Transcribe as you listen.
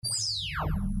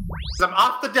I'm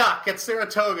off the duck at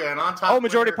Saratoga and on top. Oh,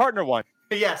 majority partner won.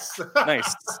 Yes.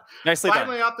 Nice. Nicely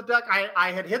Finally done. off the duck.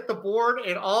 I had hit the board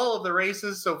in all of the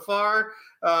races so far,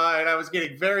 and I was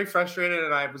getting very frustrated,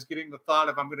 and I was getting the thought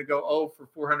if I'm going to go 0 for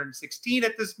 416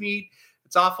 at this meet.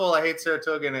 It's awful. I hate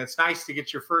Saratoga, and it's nice to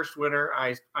get your first winner.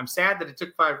 I'm sad that it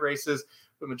took 5 races.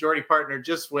 The majority partner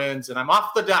just wins, and I'm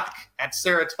off the duck at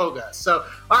Saratoga. So,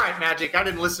 all right, Magic, I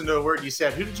didn't listen to a word you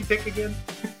said. Who did you pick again?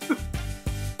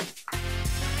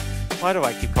 Why do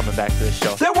I keep coming back to this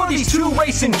show? There were these 2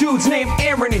 racing dudes named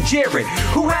Aaron and Jared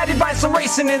who had advice on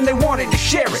racing and they wanted to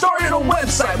share it. Started a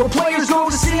website where players go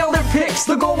to see all their picks.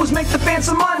 The goal was make the fans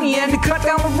some money and to cut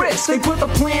down the risk. They put the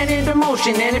plan into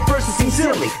motion and at first it seemed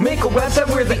silly. Make a website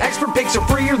where the expert picks are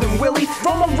freer than Willie.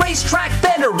 From a racetrack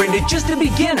veteran to just a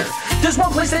beginner, there's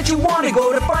one place that you want to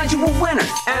go to find you a winner.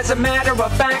 As a matter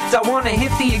of fact, I want to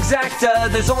hit the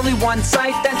exacta. There's only one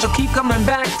site that you'll keep coming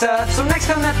back to. So next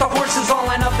time that the horses all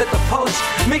line up at the post,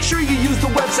 make sure you use the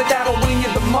website that'll win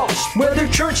you the most. Whether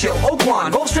Churchill,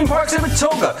 Oakland, Gulfstream Park,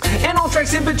 Saratoga, and all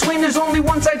tracks in between, there's only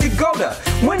one site to go to.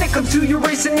 When it comes to your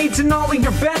racing needs and all of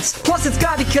your bets, plus it's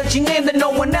got a catchy name that no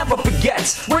one ever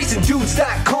forgets.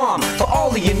 RacingDudes.com for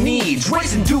all of your needs.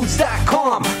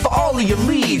 RacingDudes.com for all of your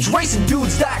leads.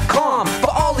 RacingDudes.com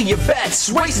for all of your bets.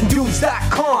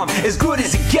 RacingDudes.com, as good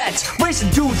as it gets.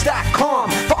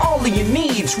 RacingDudes.com for all of your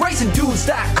needs.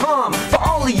 RacingDudes.com for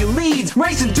all of your leads.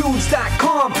 RacingDudes.com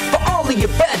for all of your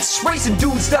bets.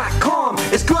 RacingDudes.com,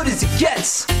 as good as it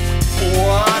gets.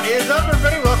 What is up,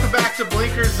 everybody? Welcome back to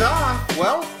Blinkers Off.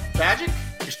 Well, Magic,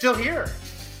 you're still here.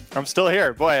 I'm still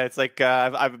here. Boy, it's like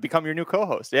I've become your new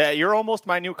co-host. Yeah, you're almost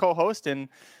my new co-host, and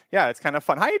yeah, it's kind of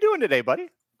fun. How you doing today, buddy?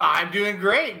 I'm doing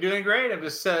great, I'm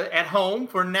just at home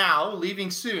for now,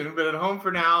 leaving soon, but at home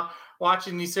for now,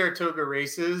 watching these Saratoga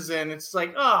races, and it's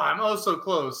like, I'm so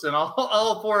close, and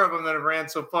all 4 of them that have ran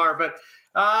so far, but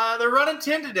they're running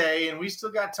 10 today, and we still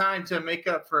got time to make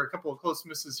up for a couple of close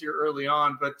misses here early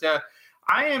on, but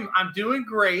I'm doing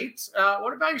great.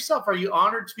 What about yourself? Are you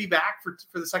honored to be back for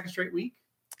the second straight week?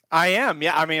 I am.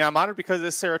 Yeah. I mean, I'm honored because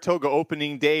it's Saratoga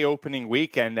opening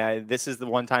week. And this is the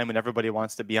one time when everybody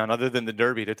wants to be on other than the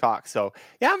Derby to talk. So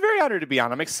yeah, I'm very honored to be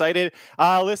on. I'm excited.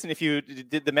 Listen, if you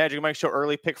did the Magic Mike show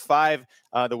early, pick 5,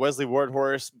 the Wesley Ward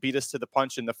horse beat us to the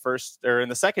punch in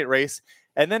the second race.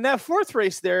 And then that 4th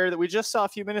race there that we just saw a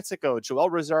few minutes ago, Joel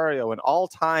Rosario, an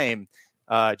all-time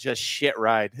just shit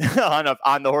ride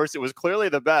on the horse. It was clearly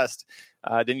the best.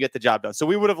 Didn't get the job done. So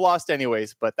we would have lost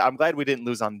anyways, but I'm glad we didn't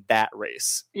lose on that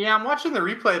race. Yeah, I'm watching the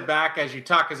replay back as you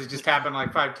talk, because it just happened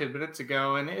like 5-10 minutes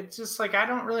ago. And it's just like, I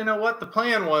don't really know what the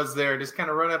plan was there. Just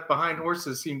kind of run up behind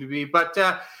horses seemed to be. But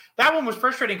that one was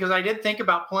frustrating because I did think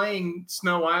about playing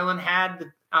Snow Island,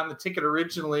 on the ticket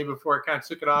originally before I kind of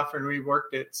took it off and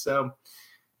reworked it. So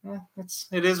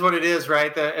it is what it is,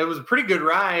 right? It was a pretty good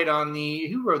ride on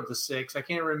who rode the 6? I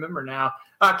can't remember now.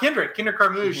 Kendrick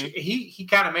Carmouche, Mm-hmm. he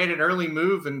kind of made an early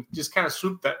move and just kind of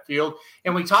swooped that field.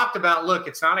 And we talked about, look,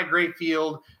 it's not a great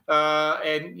field,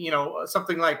 and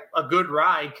something like a good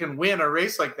ride can win a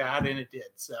race like that, and it did.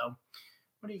 So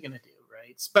what are you going to do,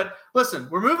 right? But listen,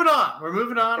 we're moving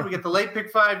on. We get the late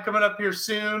pick 5 coming up here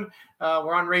soon.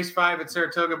 We're on race 5 at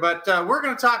Saratoga, but we're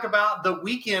going to talk about the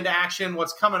weekend action,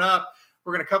 what's coming up.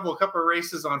 We're going to cover a couple of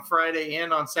races on Friday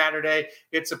and on Saturday.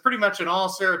 It's pretty much an all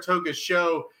Saratoga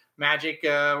show, Magic.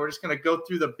 We're just going to go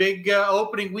through the big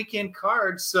opening weekend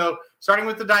cards. So starting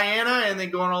with the Diana and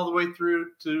then going all the way through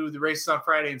to the races on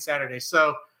Friday and Saturday.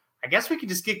 So I guess we can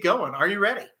just get going. Are you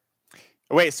ready?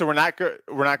 Wait, so we're not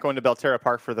going to Belterra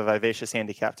Park for the Vivacious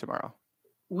Handicap tomorrow?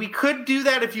 We could do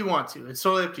that if you want to. It's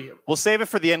totally up to you. We'll save it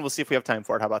for the end. We'll see if we have time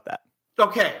for it. How about that?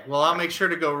 Okay, well, I'll make sure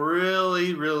to go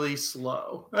really, really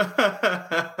slow.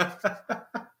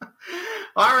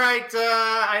 All right,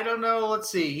 I don't know. Let's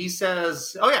see. He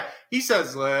says,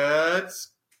 let's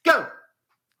go.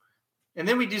 And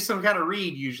then we do some kind of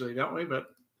read usually, don't we? But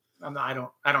I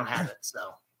don't have it.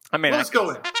 So let's go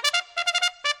with it.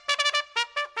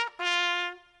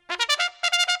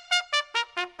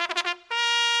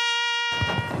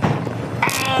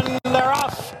 And they're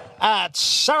off at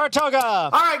Saratoga.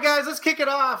 All right, guys, let's kick it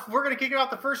off. We're going to kick it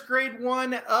off the first grade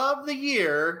 1 of the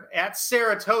year at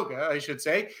Saratoga, I should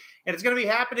say. And it's going to be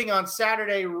happening on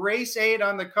Saturday, race 8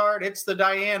 on the card. It's the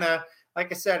Diana.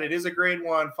 Like I said, it is a grade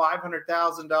 1,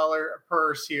 $500,000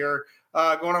 purse here,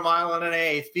 going a mile and an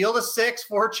eighth. Field of 6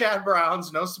 for Chad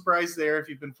Browns. No surprise there. If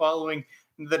you've been following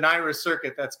the NYRA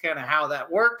circuit, that's kind of how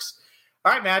that works.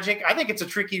 All right, Magic, I think it's a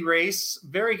tricky race.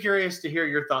 Very curious to hear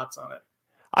your thoughts on it.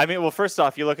 I mean, well, first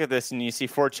off, you look at this and you see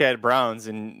 4 Chad Browns,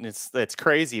 and it's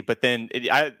crazy. But then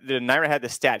Naira had the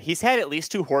stat. He's had at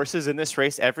least 2 horses in this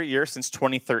race every year since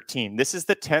 2013. This is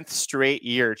the 10th straight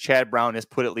year Chad Brown has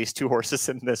put at least 2 horses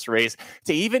in this race.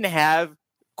 To even have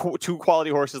 2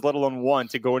 quality horses, let alone 1,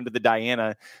 to go into the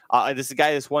Diana. This is a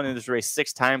guy that's won in this race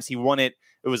 6 times. He won it.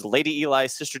 It was Lady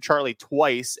Eli's Sister Charlie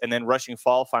twice, and then Rushing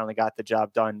Fall finally got the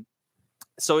job done.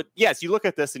 So, yes, you look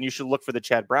at this and you should look for the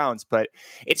Chad Browns, but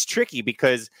it's tricky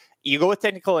because you go with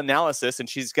technical analysis and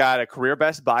she's got a career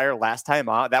best buyer last time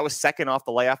out. That was second off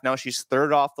the layoff. Now she's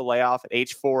third off the layoff at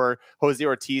H4. Jose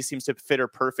Ortiz seems to fit her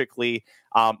perfectly.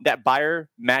 That buyer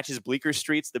matches Bleecker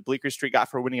Street's that Bleecker Street got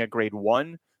for winning a grade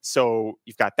 1. So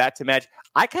you've got that to match.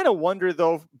 I kind of wonder,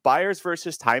 though, buyers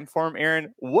versus time form,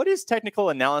 Aaron, what is technical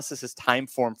analysis's time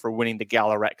form for winning the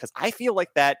Gallaret? Because I feel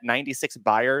like that 96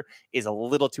 buyer is a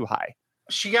little too high.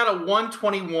 She got a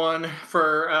 121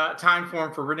 for time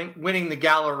form for winning the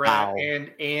Gallaret. Wow.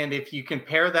 And if you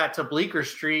compare that to Bleecker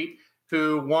Street,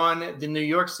 who won the New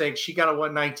York Stakes, she got a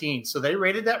 119. So they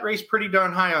rated that race pretty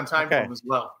darn high on time form as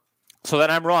well. So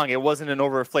then I'm wrong. It wasn't an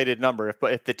overinflated number.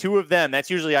 If the 2 of them, that's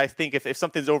usually, I think, if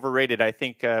something's overrated, I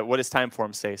think, what does time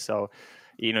form say? So,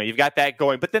 you've got that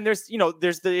going. But then there's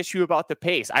the issue about the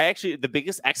pace. The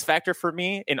biggest X factor for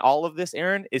me in all of this,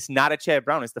 Aaron, is not a Chad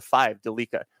Brown. It's the 5,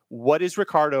 Delica. What is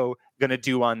Ricardo going to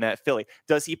do on that filly?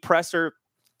 Does he press her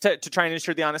to try and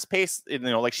ensure the honest pace,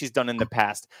 like she's done in the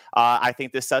past? I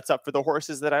think this sets up for the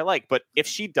horses that I like. But if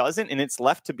she doesn't, and it's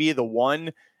left to be the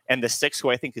 1 and the 6, who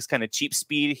I think is kind of cheap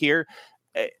speed here,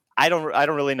 I don't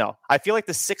really know. I feel like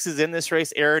the 6 is in this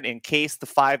race, Aaron, in case the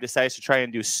 5 decides to try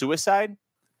and do suicide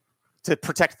to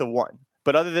protect the 1.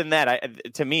 But other than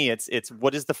that, to me, it's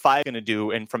what is the 5 going to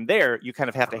do? And from there, you kind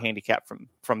of have to handicap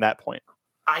from that point.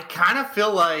 I kind of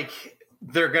feel like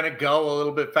they're going to go a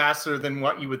little bit faster than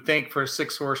what you would think for a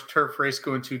 6-horse turf race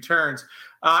going 2 turns.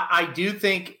 I do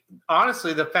think,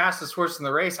 honestly, the fastest horse in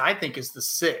the race, I think, is the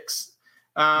 6.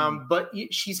 But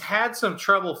she's had some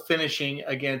trouble finishing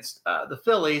against the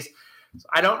fillies.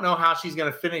 I don't know how she's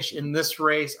going to finish in this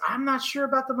race. I'm not sure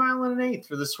about the 1 1/8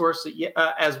 for this horse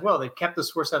as well. They've kept this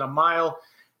horse at a mile.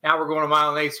 Now we're going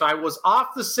 1 1/8. So I was off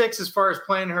the 6 as far as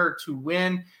playing her to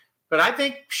win. But I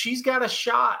think she's got a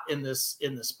shot in this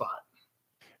spot.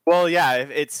 Well, yeah,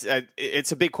 it's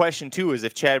a big question too. Is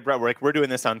if Chad Brown, we're doing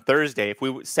this on Thursday.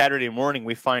 If Saturday morning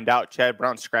we find out Chad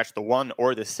Brown scratched the 1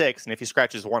 or the 6, and if he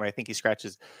scratches 1, I think he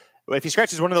scratches. If he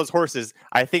scratches one of those horses,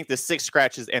 I think the 6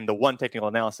 scratches and the 1 technical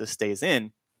analysis stays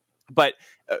in. But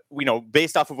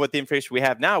based off of what the information we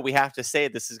have now, we have to say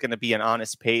this is going to be an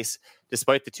honest pace,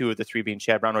 despite the 2 of the 3 being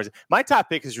Chad Brown horses. My top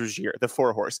pick is Rougier, the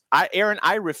 4 horse. Aaron,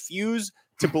 I refuse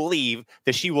to believe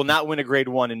that she will not win a grade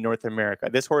 1 in North America.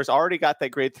 This horse already got that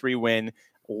grade 3 win.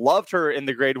 Loved her in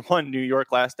the grade 1 New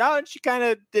York last out, and she kind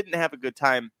of didn't have a good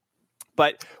time.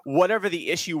 But whatever the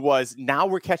issue was, now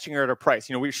we're catching her at a price.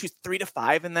 She's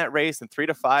 3-5 in that race and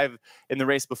 3-5 in the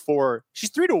race before.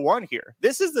 She's 3-1 here.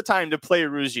 This is the time to play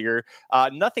Rougier.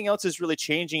 Nothing else is really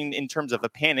changing in terms of a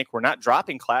panic. We're not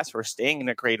dropping class. We're staying in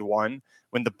a grade 1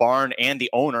 when the barn and the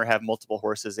owner have multiple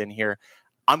horses in here.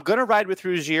 I'm going to ride with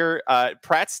Rougier.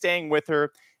 Pratt's staying with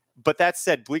her. But that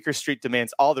said, Bleecker Street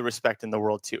demands all the respect in the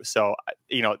world, too. So,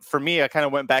 for me, I kind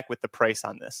of went back with the price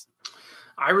on this.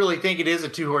 I really think it is a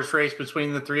 2-horse race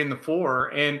between the 3 and the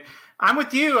 4. And I'm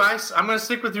with you. I'm going to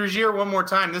stick with Rougier one more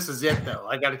time. This is it, though.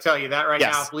 I got to tell you that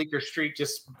now. Bleecker Street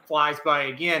just flies by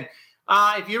again.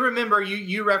 If you remember,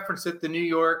 you referenced it, the New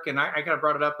York, and I kind of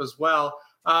brought it up as well.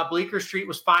 Bleecker Street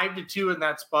was 5-2 in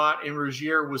that spot, and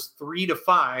Rougier was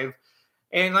 3-5.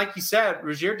 And like you said,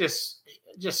 Rougier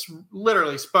just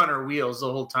literally spun her wheels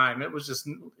the whole time. It was just,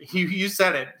 you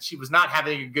said it. She was not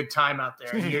having a good time out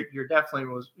there. You're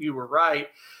definitely you were right.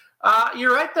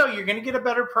 You're right though. You're going to get a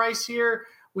better price here.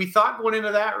 We thought going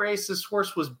into that race, this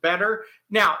horse was better.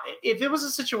 Now, if it was a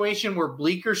situation where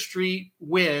Bleecker Street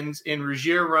wins and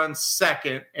Rougier runs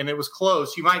second and it was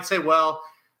close, you might say, well,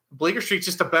 Bleecker Street's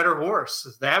just a better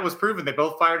horse. That was proven. They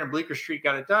both fired and Bleecker Street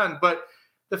got it done. But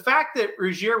the fact that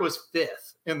Rougier was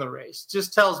 5th in the race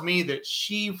just tells me that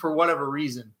she, for whatever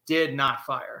reason, did not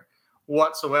fire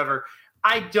whatsoever.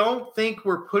 I don't think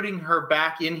we're putting her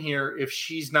back in here if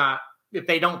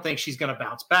they don't think she's going to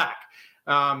bounce back.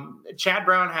 Chad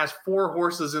Brown has 4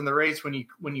 horses in the race when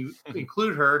you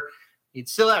include her. You'd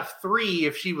still have 3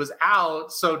 if she was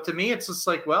out. So to me, it's just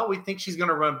like, well, we think she's going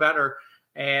to run better.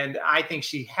 And I think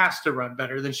she has to run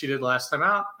better than she did last time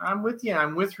out. I'm with you.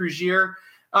 I'm with Rougier.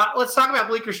 Let's talk about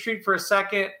Bleecker Street for a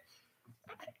second.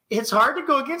 It's hard to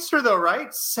go against her, though,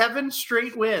 right? 7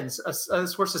 straight wins.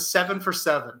 This horse is 7 for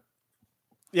 7.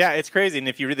 Yeah, it's crazy. And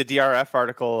if you read the DRF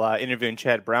article interviewing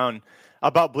Chad Brown,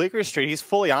 about Bleecker Street, he's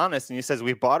fully honest, and he says,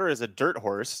 we bought her as a dirt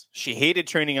horse. She hated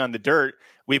training on the dirt.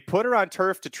 We put her on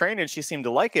turf to train, and she seemed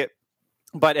to like it.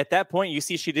 But at that point, you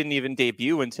see she didn't even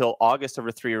debut until August of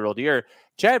her 3-year-old year.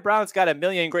 Chad Brown's got a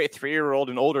million great 3-year-old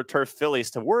and older turf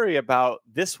fillies to worry about.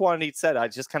 This one, he said, I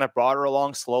just kind of brought her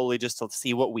along slowly just to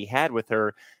see what we had with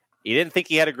her. He didn't think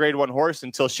he had a grade 1 horse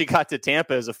until she got to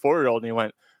Tampa as a 4-year-old, and he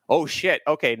went, oh shit,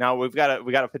 okay, now we got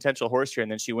a potential horse here.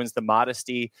 And then she wins the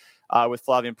Modesty with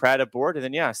Flavian Pratt aboard,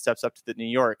 and then steps up to the New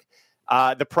York.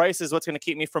 The price is what's going to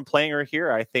keep me from playing her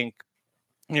here. I think,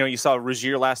 you saw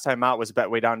Rogier last time out was bet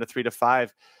way down to 3 to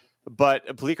 5,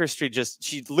 but Bleecker Street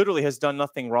she literally has done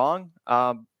nothing wrong.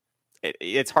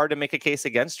 It's hard to make a case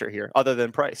against her here other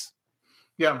than price.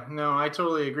 Yeah, no, I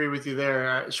totally agree with you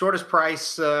there. Shortest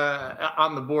price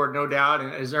on the board, no doubt,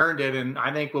 and has earned it, and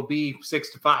I think will be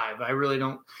 6 to 5. I really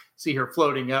don't see her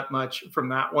floating up much from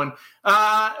that one.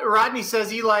 Rodney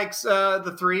says he likes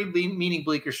the 3, meaning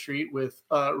Bleecker Street, with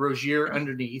Rogier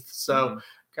underneath. So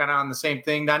kind of on the same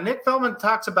thing. Now, Nick Feldman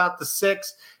talks about the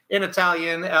 6 in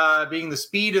Italian being the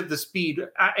speed of the speed,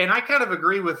 and I kind of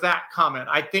agree with that comment.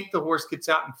 I think the horse gets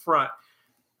out in front.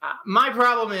 My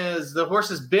problem is the horse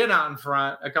has been out in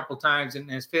front a couple of times and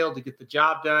has failed to get the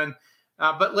job done.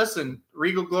 But listen,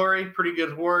 Regal Glory, pretty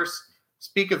good horse.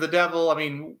 Speak of the Devil, I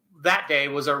mean, that day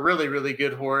was a really, really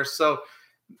good horse. So,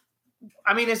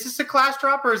 I mean, is this a class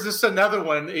drop or is this another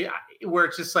one where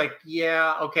it's just like,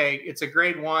 yeah, okay, it's a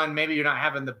grade 1. Maybe you're not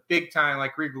having the big time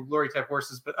like Regal Glory type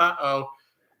horses, but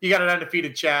you got an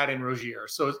undefeated Chad and Rogier.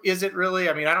 So is it really?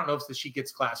 I mean, I don't know if she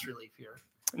gets class relief here.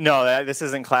 No, this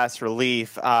isn't class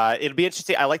relief. It'll be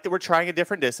interesting. I like that we're trying a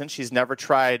different distance. She's never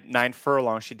tried 9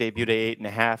 furlongs. She debuted at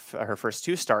 8.5 her first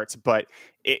 2 starts. But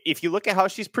if you look at how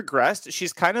she's progressed,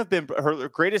 she's kind of been her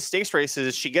greatest stakes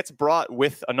races. She gets brought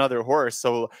with another horse.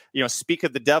 So, Speak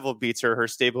of the Devil beats her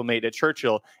stablemate at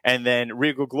Churchill, and then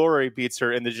Regal Glory beats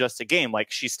her in the Just a Game.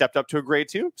 Like, she stepped up to a grade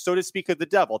 2. So did Speak of the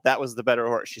Devil. That was the better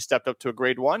horse. She stepped up to a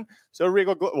grade 1. So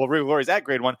Regal Glory's at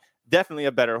grade 1. Definitely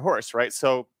a better horse, right?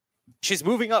 So she's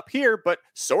moving up here, but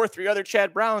so are 3 other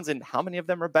Chad Browns, and how many of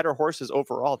them are better horses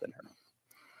overall than her?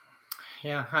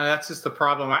 Yeah, that's just the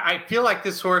problem. I feel like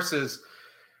this horse is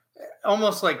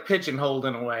almost like pigeonholed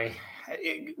in a way.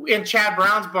 In Chad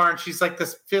Brown's barn, she's like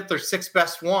the 5th or 6th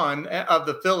best one of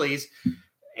the fillies.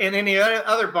 In any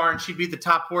other barn, she'd be the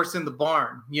top horse in the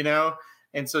barn,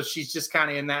 And so she's just kind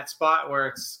of in that spot where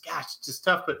it's just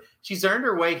tough. But she's earned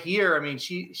her way here. I mean,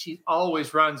 she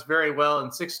always runs very well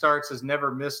in 6 starts, has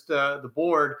never missed the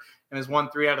board, and has won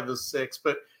 3 out of those 6.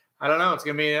 But I don't know. It's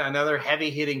going to be another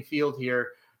heavy-hitting field here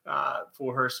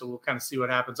for her, so we'll kind of see what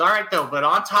happens. All right, though, but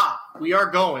on top, we are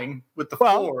going with the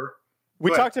 4.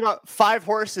 We talked about 5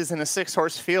 horses in a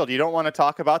 6-horse field. You don't want to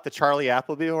talk about the Charlie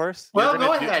Appleby horse? Well,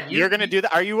 go ahead. You're going to do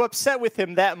that. Are you upset with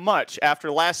him that much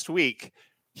after last week?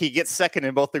 He gets second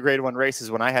in both the grade 1 races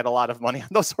when I had a lot of money on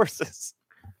those horses.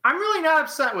 I'm really not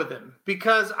upset with him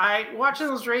because watching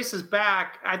those races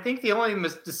back, I think the only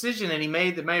decision that he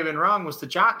made that may have been wrong was the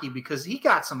jockey, because he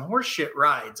got some horseshit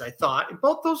rides, I thought, in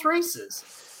both those races.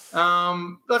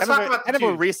 Let's talk about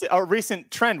a recent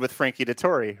trend with Frankie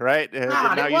Dettori, right?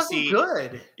 It wasn't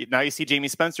good. Now you see Jamie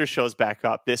Spencer shows back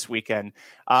up this weekend.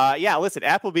 Listen,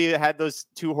 Appleby had those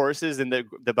 2 horses in the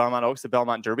Belmont Oaks, the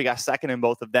Belmont Derby, got second in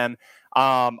both of them.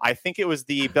 I think it was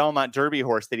the Belmont Derby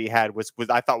horse that he had was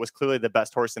I thought was clearly the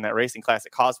best horse in that racing class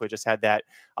at Causeway. Just had that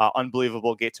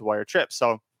unbelievable gate to wire trip.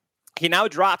 So he now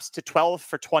drops to 12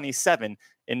 for 27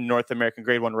 in North American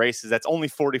grade 1 races. That's only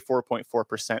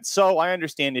 44.4%. So I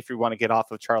understand if you want to get off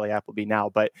of Charlie Appleby now,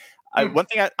 but one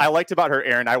thing I liked about her,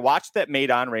 Aaron, I watched that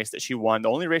Maidon race that she won,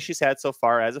 the only race she's had so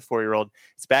far as a 4-year-old.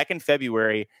 It's back in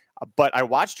February, but I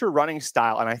watched her running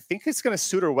style, and I think it's going to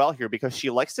suit her well here because she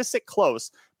likes to sit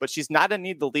close, but she's not a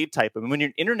need the lead type. I mean, when you're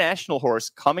an international horse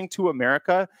coming to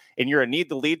America and you're a need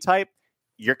the lead type,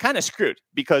 you're kind of screwed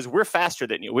because we're faster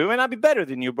than you. We might not be better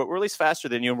than you, but we're at least faster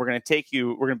than you, and we're going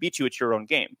to beat you at your own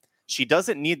game. She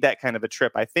doesn't need that kind of a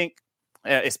trip. I think,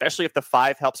 especially if the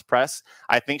 5 helps press,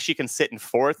 I think she can sit in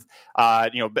 4th.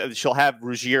 She'll have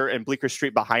Rogier and Bleecker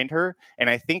Street behind her. And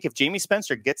I think if Jamie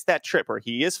Spencer gets that trip where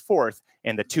he is 4th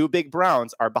and the 2 big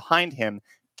Browns are behind him,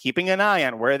 keeping an eye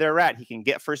on where they're at, he can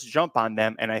get first jump on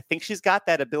them. And I think she's got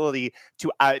that ability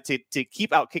to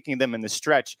keep out kicking them in the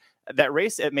stretch. That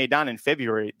race at Maidon in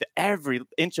February, every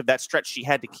inch of that stretch she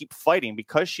had to keep fighting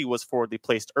because she was forwardly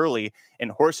placed early and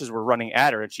horses were running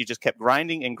at her, and she just kept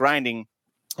grinding and grinding.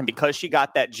 And because she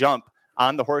got that jump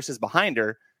on the horses behind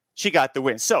her, she got the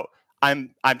win. So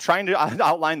I'm trying to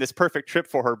outline this perfect trip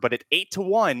for her, but at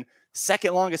 8-1,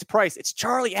 second longest price, it's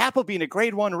Charlie Appleby in a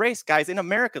grade 1 race, guys, in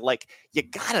America. Like, you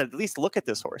gotta at least look at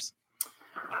this horse.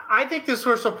 I think this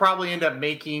horse will probably end up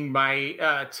making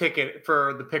my ticket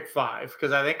for the pick 5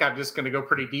 because I think I'm just going to go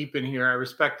pretty deep in here. I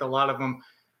respect a lot of them.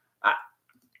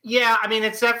 Yeah, I mean,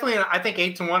 it's definitely, I think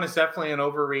 8-1 is definitely an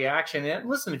overreaction. And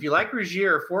listen, if you like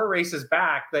Rogier, 4 races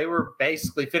back, they were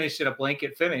basically finished in a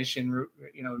blanket finish, and,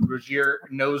 Rogier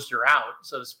nosed her out,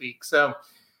 so to speak. So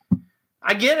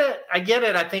I get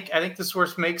it. I think this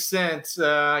horse makes sense.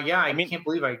 I can't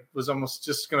believe I was almost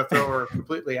just going to throw her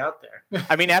completely out there.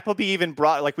 I mean, Appleby even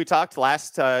brought, like we talked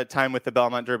last time with the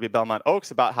Belmont Derby, Belmont Oaks,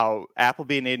 about how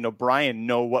Appleby and Aidan O'Brien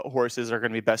know what horses are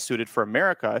going to be best suited for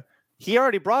America. He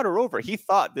already brought her over. He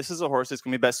thought this is a horse that's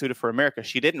going to be best suited for America.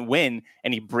 She didn't win,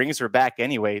 and he brings her back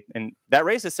anyway. And that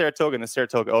race at Saratoga and the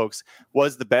Saratoga Oaks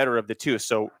was the better of the two.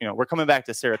 So, we're coming back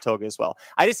to Saratoga as well.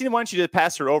 I just didn't want you to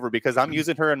pass her over because I'm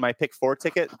using her in my pick 4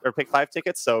 ticket or pick 5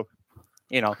 tickets. So,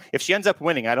 if she ends up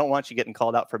winning, I don't want you getting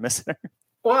called out for missing her.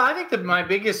 Well, I think that my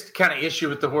biggest kind of issue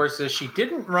with the horse is she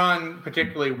didn't run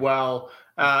particularly well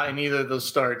in either of those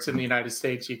starts in the United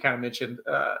States you kind of mentioned.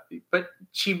 But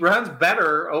she runs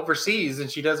better overseas than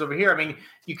she does over here. I mean,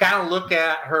 you kind of look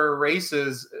at her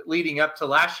races leading up to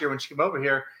last year when she came over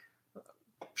here,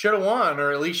 should have won,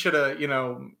 or at least should have,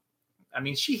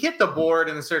 she hit the board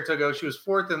in the Saratoga. She was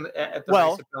 4th at the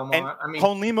race at Belmont.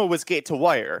 Honlima was gate to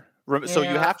wire. So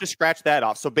you have to scratch that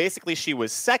off. So basically she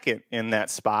was 2nd in that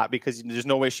spot because there's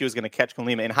no way she was going to catch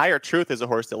Honlima. And Higher Truth is a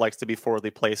horse that likes to be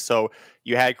forwardly placed. So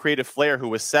you had Creative Flair, who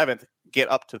was 7th,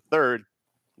 get up to 3rd,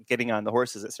 getting on the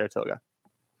horses at Saratoga.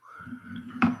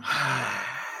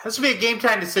 This will be a game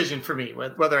time decision for me,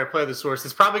 whether I play this horse.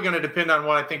 It's probably going to depend on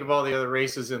what I think of all the other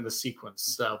races in the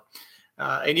sequence. So,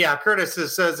 Curtis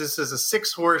says this is a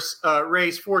 6-horse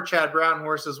race, 4 Chad Brown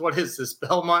horses. What is this,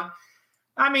 Belmont?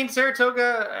 I mean,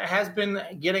 Saratoga has been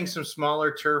getting some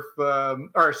smaller turf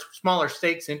or smaller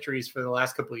stakes entries for the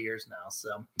last couple of years now.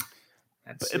 So,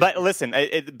 but listen,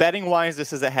 betting wise,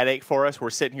 this is a headache for us.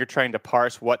 We're sitting here trying to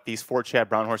parse what these 4 Chad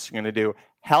Brown horses are going to do.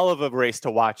 Hell of a race to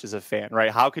watch as a fan,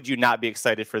 right? How could you not be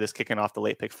excited for this kicking off the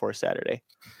late pick 4 Saturday?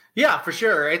 Yeah, for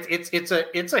sure. It's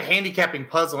a handicapping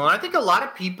puzzle, and I think a lot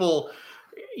of people,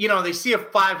 they see a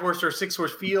 5-horse or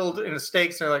 6-horse field in the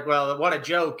stakes, and they're like, well, what a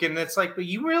joke. And it's like, but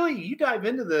you dive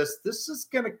into this is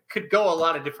could go a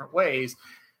lot of different ways.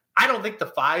 I don't think the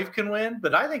 5 can win,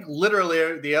 but I think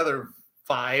literally the other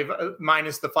 5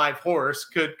 minus the 5-horse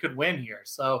could win here.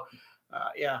 So,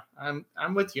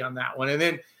 I'm with you on that one. And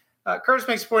then Curtis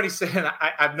makes a point. He's saying,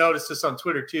 I've noticed this on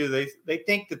Twitter too. They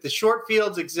think that the short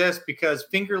fields exist because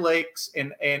Finger Lakes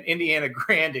and Indiana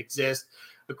Grand exist,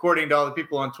 according to all the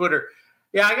people on Twitter.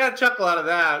 Yeah, I got a chuckle out of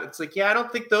that. It's like, I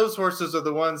don't think those horses are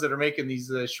the ones that are making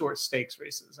these short stakes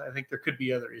races. I think there could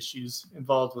be other issues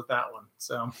involved with that one.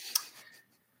 So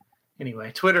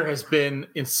anyway, Twitter has been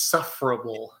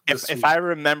insufferable. If I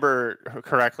remember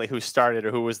correctly who started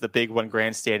or who was the big one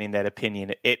grandstanding that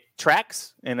opinion, it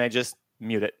tracks, and I just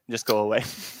mute it. Just go away.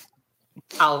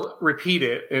 I'll repeat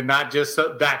it, and not just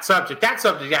that subject. That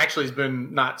subject actually has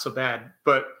been not so bad,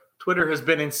 but Twitter has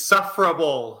been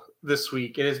insufferable this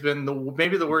week. It has been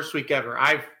maybe the worst week ever.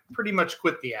 I've pretty much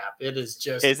quit the app. It is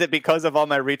just... Is it because of all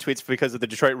my retweets because of the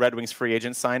Detroit Red Wings free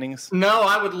agent signings? No,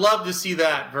 I would love to see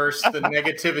that versus the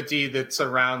negativity that's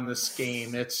around this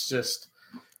game. It's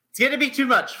going to be too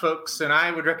much, folks, and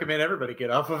I would recommend everybody get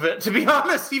off of it. To be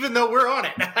honest, even though we're on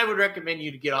it, I would recommend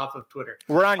you to get off of Twitter.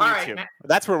 We're on YouTube. Right,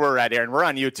 that's where we're at, Aaron. We're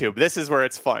on YouTube. This is where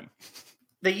it's fun.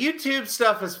 The YouTube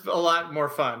stuff is a lot more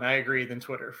fun, I agree, than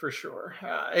Twitter, for sure.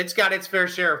 It's got its fair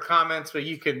share of comments, but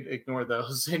you can ignore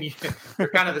those. And they're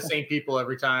kind of the same people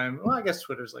every time. Well, I guess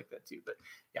Twitter's like that too, but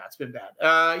yeah, it's been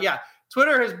bad.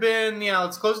 Twitter has been,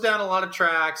 it's closed down a lot of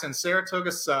tracks, and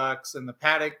Saratoga sucks, and the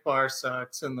Paddock Bar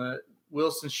sucks, and the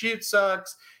Wilson Chute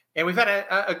sucks. And we've had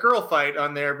a girl fight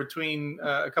on there between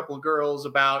a couple of girls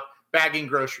about bagging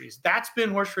groceries. That's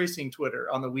been horse racing Twitter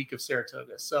on the week of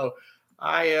Saratoga. So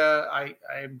I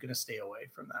am going to stay away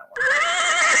from that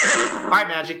one. All right,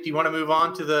 Magic, do you want to move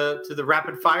on to the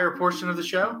rapid fire portion of the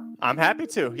show? I'm happy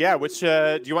to. Yeah. Which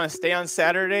do you want to stay on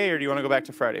Saturday or do you want to go back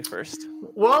to Friday first?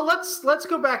 Well, let's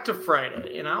go back to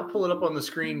Friday, and I'll pull it up on the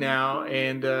screen now,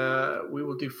 and we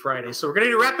will do Friday. So we're going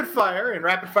to do rapid fire, and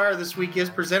rapid fire this week is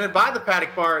presented by the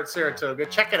Paddock Bar at Saratoga.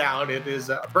 Check it out. It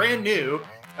is brand new,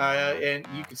 and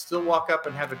you can still walk up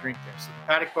and have a drink there. So the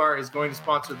Paddock Bar is going to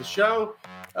sponsor the show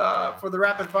for the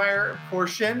rapid fire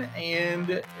portion,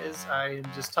 and as I am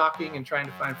just talking and trying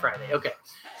to find Friday. Okay,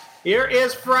 here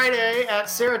is Friday at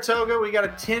Saratoga. We got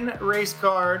a 10 race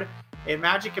card. And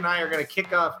Magic and I are going to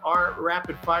kick off our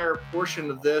rapid fire portion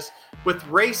of this with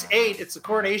race 8. It's the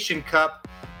Coronation Cup.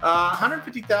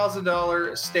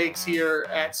 $150,000 stakes here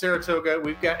at Saratoga.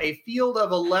 We've got a field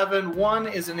of 11. 1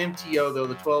 is an MTO, though.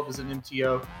 The 12 is an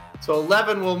MTO. So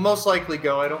 11 will most likely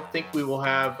go. I don't think we will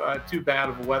have too bad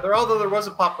of a weather, although there was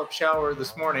a pop-up shower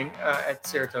this morning at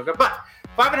Saratoga. But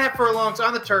 5.5 furlongs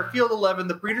on the turf, field 11.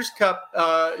 The Breeders' Cup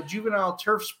Juvenile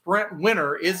Turf Sprint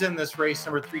winner is in this race,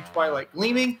 number 3, Twilight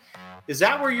Gleaming. Is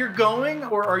that where you're going,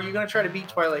 or are you going to try to beat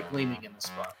Twilight Gleaming in this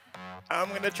spot? I'm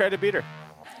going to try to beat her.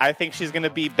 I think she's going to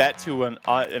be bet to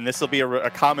and this will be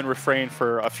a common refrain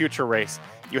for a future race.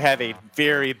 You have a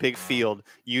very big field.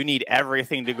 You need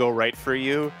everything to go right for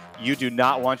you. You do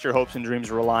not want your hopes and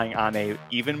dreams relying on a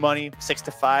even money,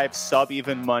 6-5,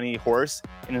 sub-even money horse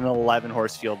in an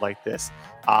 11-horse field like this.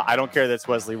 I don't care that it's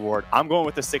Wesley Ward. I'm going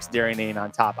with the 6 Dairy Nane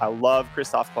on top. I love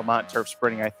Christophe Clement turf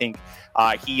sprinting. I think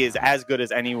he is as good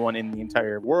as anyone in the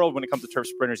entire world when it comes to turf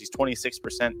sprinters. He's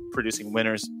 26% producing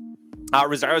winners.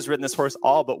 Rosario's ridden this horse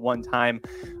all but one time.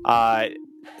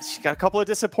 She's got a couple of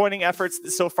disappointing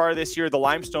efforts so far this year. The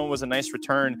Limestone was a nice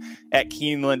return at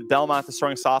Keeneland. Belmont is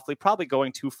throwing softly, probably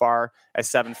going too far at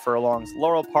 7 furlongs.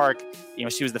 Laurel Park,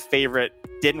 she was the favorite.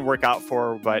 Didn't work out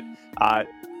for her, but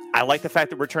I like the fact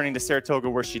that we're returning to Saratoga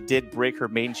where she did break her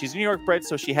maiden. She's New York bred,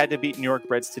 so she had to beat New York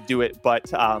breds to do it. But,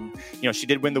 she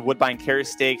did win the Woodbine Carey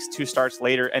Stakes 2 starts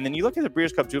later. And then you look at the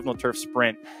Breeders' Cup Juvenile Turf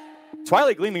Sprint.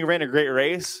 Twilight Gleaming ran a great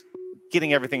race,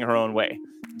 getting everything her own way.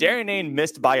 Dairy Nane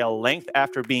missed by a length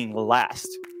after being last.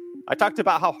 I talked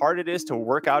about how hard it is to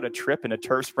work out a trip in a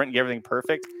turf sprint and get everything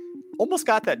perfect. Almost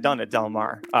got that done at Del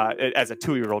Mar as a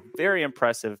 2-year-old. Very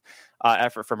impressive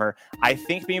effort from her. I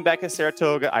think being back at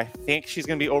Saratoga, I think she's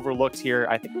going to be overlooked here.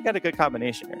 I think we got a good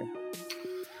combination here.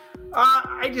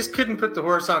 I just couldn't put the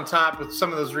horse on top with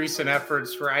some of those recent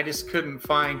efforts where I just couldn't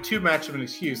find too much of an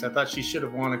excuse. I thought she should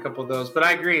have won a couple of those, but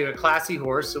I agree. A classy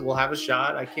horse that will have a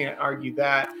shot. I can't argue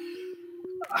that.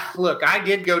 Look, I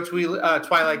did go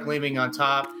Twilight Gleaming on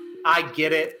top. I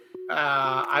get it.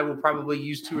 I will probably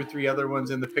use 2 or 3 other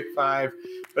ones in the pick 5,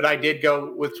 but I did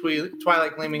go with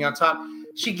Twilight Gleaming on top.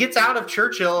 She gets out of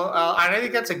Churchill, and I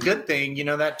think that's a good thing.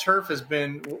 That turf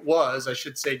was,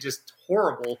 just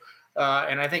horrible.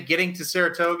 And I think getting to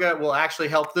Saratoga will actually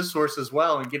help this horse as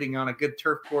well and getting on a good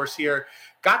turf course here.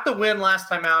 Got the win last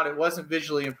time out. It wasn't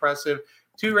visually impressive.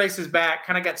 2 races back,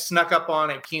 kind of got snuck up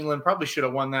on at Keeneland. Probably should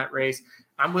have won that race.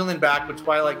 I'm wheeling back with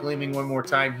Twilight Gleaming one more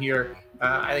time here.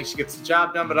 I think she gets the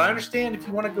job done, but I understand if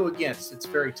you want to go against, it's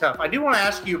very tough. I do want to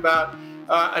ask you about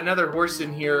another horse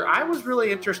in here. I was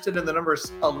really interested in the number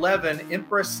 11,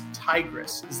 Empress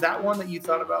Tigress. Is that one that you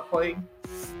thought about playing?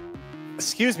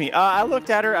 Excuse me. I looked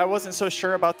at her. I wasn't so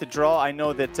sure about the draw. I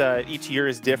know that each year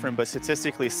is different, but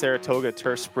statistically, Saratoga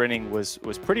turf sprinting was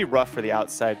pretty rough for the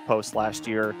outside post last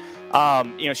year.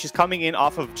 She's coming in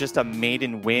off of just a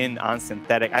maiden win on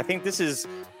synthetic. I think this is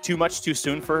too much too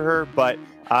soon for her, but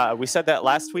we said that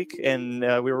last week, and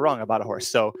we were wrong about a horse.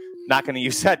 So not going to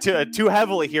use that too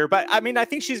heavily here. But, I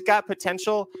think she's got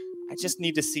potential. I just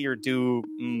need to see her do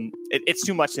it's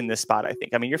too much in this spot, I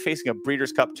think. You're facing a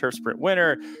Breeders' Cup Turf Sprint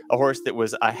winner, a horse that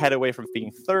was a head away from being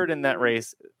 3rd in that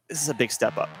race. This is a big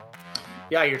step up.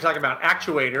 Yeah, you're talking about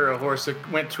Actuator, a horse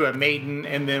that went to a maiden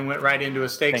and then went right into a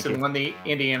stakes and won the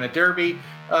Indiana Derby.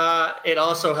 It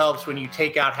also helps when you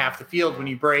take out half the field when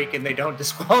you break and they don't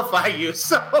disqualify you.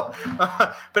 So,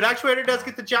 but Actuator does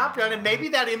get the job done, and maybe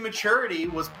that immaturity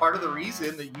was part of the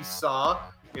reason that you saw,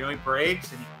 he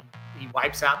breaks and he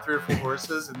wipes out 3 or 4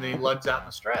 horses and then he lugs out in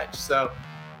the stretch. So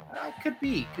could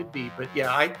be. But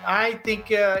yeah, I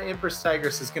think Empress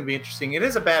Tigress is going to be interesting. It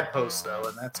is a bad post though,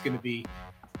 and that's going to be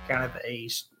kind of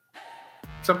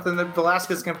something that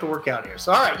Velasquez is going to have to work out here.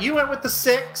 So, all right, you went with the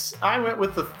 6. I went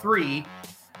with the 3.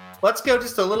 Let's go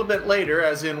just a little bit later,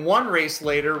 as in one race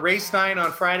later, race 9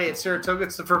 on Friday at Saratoga.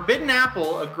 It's the Forbidden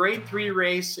Apple, a grade 3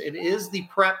 race. It is the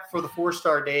prep for the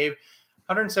 4-star Dave.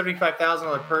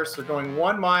 $175,000 purse. They're going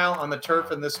 1 mile on the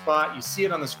turf in this spot. You see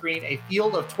it on the screen, a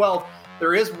field of 12.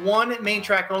 There is one main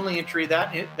track only entry.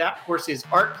 That horse is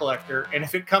Art Collector. And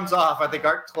if it comes off, I think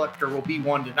Art Collector will be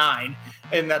 1-9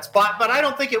 in that spot. But I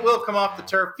don't think it will come off the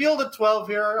turf. Field of 12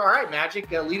 here. All right, Magic,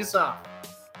 lead us off.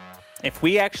 If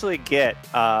we actually get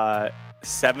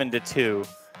 7-2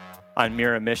 on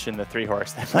Mirror Mission, the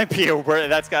 3-horse, that might be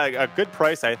that's got a good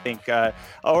price, I think. A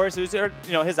horse who's,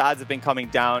 his odds have been coming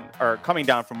down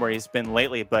from where he's been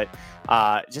lately, but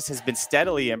just has been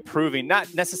steadily improving,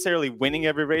 not necessarily winning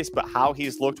every race, but how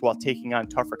he's looked while taking on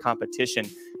tougher competition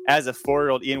as a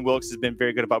 4-year-old. Ian Wilkes has been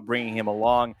very good about bringing him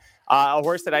along. A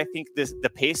horse that I think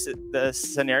the pace, the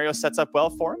scenario sets up well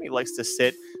for him. He likes to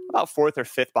sit about 4th or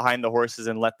 5th behind the horses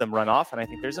and let them run off. And I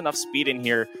think there's enough speed in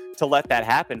here to let that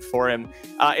happen for him.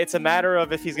 It's a matter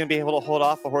of if he's going to be able to hold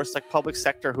off a horse like Public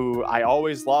Sector, who I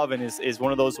always love and is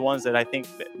one of those ones that I think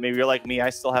that maybe you're like me, I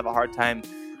still have a hard time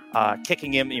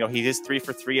kicking him. He is 3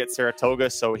 for 3 at Saratoga,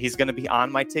 so he's going to be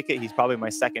on my ticket. He's probably my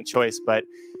second choice, but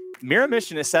Mirror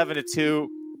Mission is 7-2.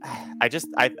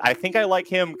 I think I like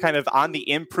him kind of on the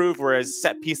improve, whereas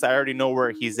Set Piece, I already know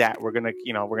where he's at. We're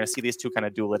gonna see these two kind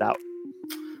of duel it out.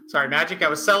 Sorry, Magic. I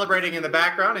was celebrating in the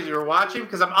background as you were watching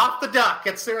because I'm off the duck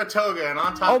at Saratoga and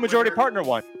on top. Oh, majority partner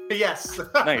won. Yes.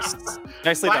 Nice.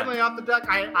 Nicely Finally done. off the duck.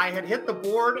 I had hit the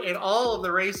board in all of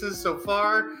the races so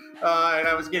far, and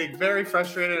I was getting very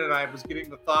frustrated, and I was getting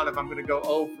the thought of I'm going to go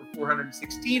 0 for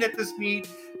 416 at this meet.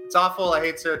 It's awful. I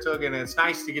hate Saratoga, and it's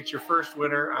nice to get your first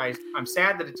winner. I'm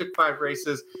sad that it took 5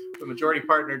 races. The majority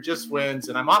partner just wins,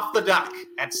 and I'm off the duck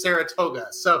at Saratoga.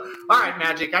 So, all right,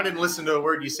 Magic, I didn't listen to a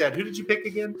word you said. Who did you pick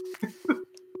again?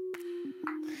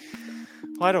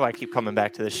 Why do I keep coming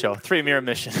back to this show? 3 Mirror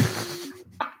Mission.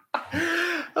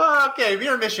 Okay,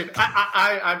 Mirror Mission.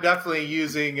 I'm definitely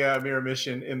using Mirror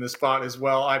Mission in the spot as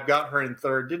well. I've got her in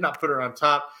 3rd. Did not put her on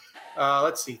top.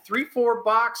 Let's see. 3-4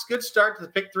 box. Good start to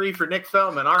the pick 3 for Nick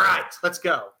Feldman. All right, let's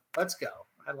go.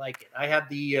 I like it. I had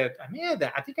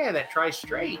I think I had that try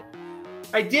straight.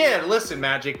 I did. Listen,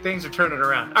 Magic, things are turning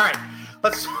around. All right,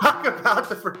 let's talk about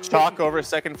the first. Talk over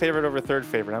second favorite over third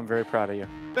favorite. I'm very proud of you.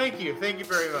 Thank you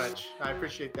very much. I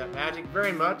appreciate that, Magic,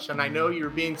 very much. And I know you're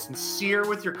being sincere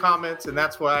with your comments, and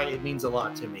that's why it means a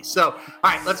lot to me. So, all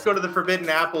right, let's go to the Forbidden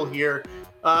Apple here.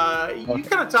 You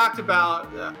kind of talked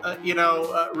about,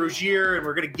 Rougier, and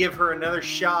we're going to give her another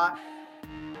shot.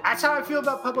 That's how I feel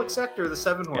about Public Sector, the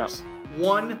 7 horse. Yeah.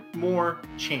 One more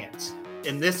chance,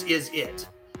 and this is it.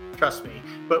 Trust me,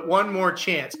 but one more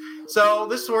chance. So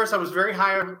this horse, I was very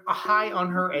high on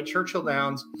her at Churchill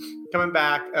Downs. Coming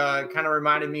back, kind of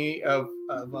reminded me of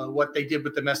what they did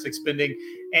with domestic spending,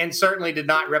 and certainly did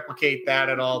not replicate that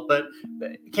at all. But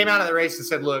came out of the race and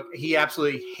said, look, he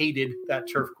absolutely hated that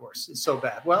turf course. It's so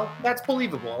bad. Well, that's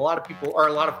believable. A lot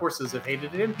of horses have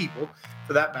hated it, and people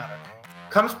for that matter.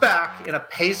 Comes back in a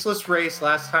paceless race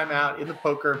last time out in the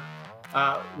poker.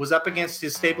 Was up against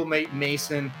his stablemate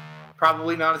Mason.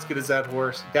 Probably not as good as that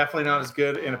horse. Definitely not as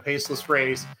good in a paceless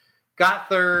race. Got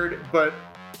 3rd, but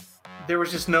there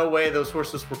was just no way those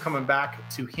horses were coming back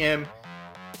to him.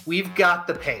 We've got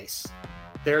the pace.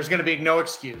 There's going to be no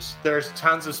excuse. There's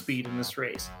tons of speed in this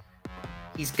race.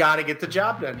 He's got to get the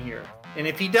job done here. And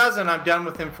if he doesn't, I'm done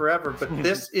with him forever. But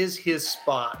this is his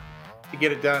spot to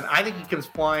get it done. I think he comes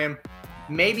flying.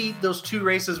 Maybe those 2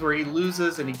 races where he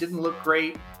loses and he didn't look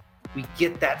great, we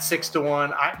get that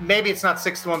 6-1. Maybe it's not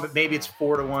 6-1, but maybe it's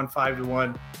 4-1,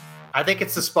 5-1. I think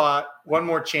it's the spot. One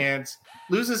more chance.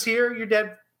 Loses here, you're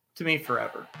dead to me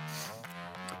forever.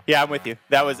 Yeah, I'm with you.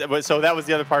 That was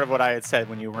the other part of what I had said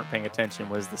when you weren't paying attention.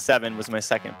 Was the 7 was my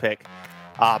second pick,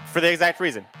 for the exact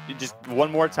reason. Just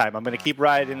one more time, I'm going to keep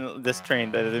riding this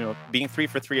train. Being 3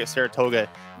 for 3 at Saratoga,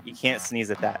 you can't sneeze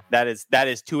at that. That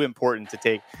is too important to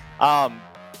take.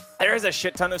 There is a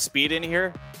shit ton of speed in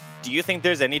here. Do you think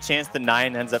there's any chance the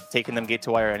 9 ends up taking them gate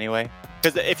to wire anyway?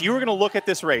 Because if you were going to look at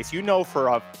this race, for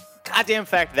a goddamn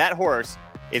fact that horse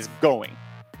is going.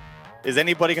 Is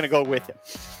anybody going to go with him?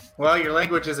 Well, your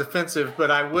language is offensive, but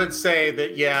I would say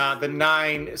that, yeah, the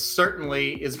 9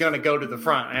 certainly is going to go to the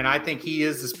front, and I think he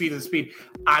is the speed of the speed.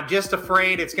 I'm just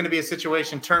afraid it's going to be a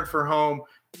situation turn for home.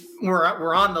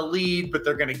 We're on the lead, but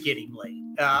they're going to get him late.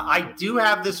 I do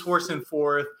have this horse in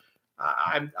 4th.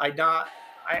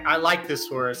 I like this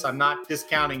horse. I'm not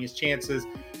discounting his chances,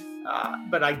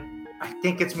 but I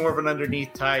think it's more of an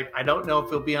underneath type. I don't know if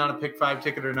he'll be on a pick 5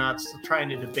 ticket or not. Still trying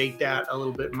to debate that a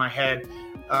little bit in my head.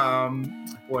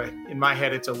 In my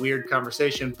head, it's a weird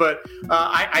conversation, but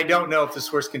I don't know if this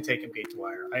horse can take him gate to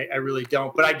wire. I really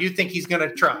don't, but I do think he's going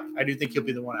to try. I do think he'll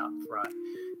be the one out in front.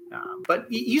 But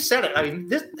you said it. I mean,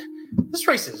 this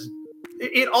race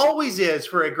it always is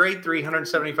for a grade 3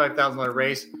 $175,000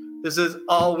 race. This is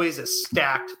always a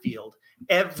stacked field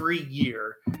every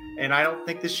year, and I don't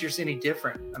think this year's any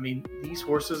different. I mean, these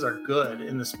horses are good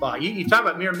in the spot. You talk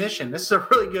about Mirror Mission. This is a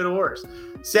really good horse.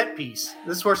 Set Piece.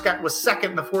 This horse was second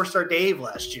in the 4-star Dave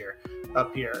last year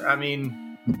up here. I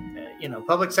mean,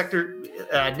 Public Sector,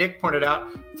 Nick pointed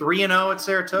out, 3-0 at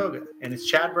Saratoga, and it's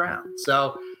Chad Brown.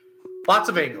 So lots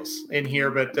of angles in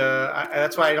here, but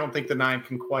that's why I don't think the 9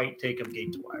 can quite take him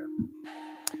gate to wire.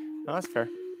 Oh, that's fair.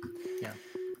 Yeah.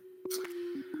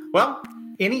 Well,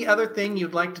 any other thing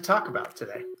you'd like to talk about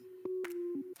today?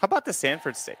 How about the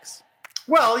Sanford Stakes?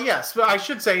 Well, yes, but I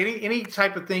should say any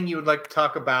type of thing you would like to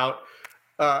talk about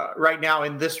right now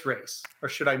in this race, or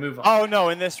should I move on? Oh no,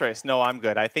 in this race, no, I'm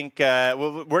good. I think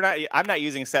we're not. I'm not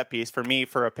using set piece for me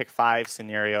for a pick 5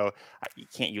 scenario. You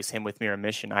can't use him with Mirror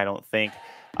Mission, I don't think.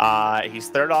 He's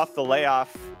third off the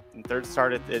layoff, and third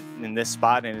start in this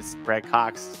spot, and it's Brad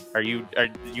Cox. Are you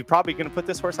probably going to put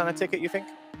this horse on a ticket? You think?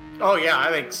 Oh yeah, I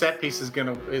think set piece is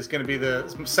gonna be the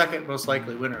second most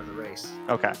likely winner of the race.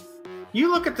 Okay. You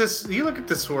look at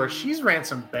this horse. She's ran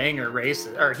some banger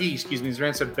races, he's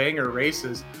ran some banger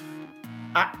races.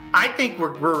 I think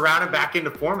we're rounding back into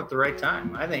form at the right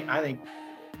time. I think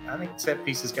set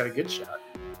piece has got a good shot.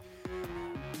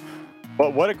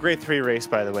 Well, what a grade 3 race,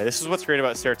 by the way. This is what's great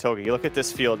about Saratoga. You look at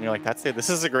this field and you're like, that's it. This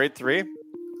is a grade 3.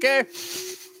 Okay.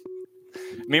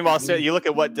 Meanwhile, you look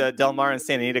at what Del Mar and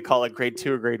Santa Anita call it grade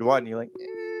 2 or grade 1. You're like,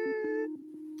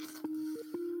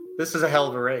 This is a hell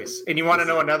of a race. And you want to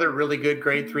know another really good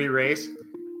grade 3 race?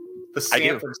 The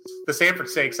Sanford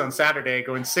Stakes on Saturday,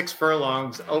 going 6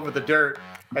 furlongs over the dirt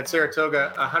at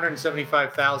Saratoga,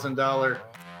 $175,000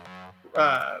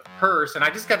 purse. And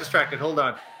I just got distracted. Hold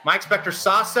on. Mike Spector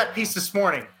saw set piece this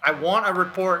morning. I want a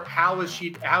report. How is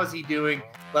he doing?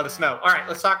 Let us know. All right,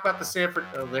 let's talk about the Sanford.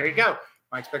 Oh, there you go.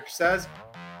 Mike Spector says,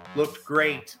 looked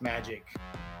great, Magic.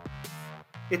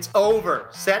 It's over.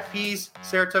 Set piece,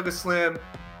 Saratoga Slim.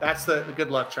 That's the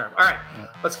good luck charm. All right,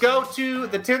 let's go to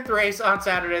the 10th race on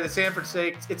Saturday, the Sanford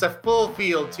Stakes. It's a full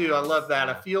field, too. I love that.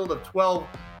 A field of 12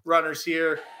 runners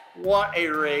here. What a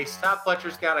race. Todd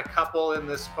Pletcher's got a couple in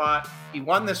this spot. He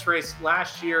won this race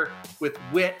last year with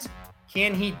Wit.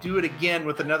 Can he do it again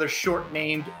with another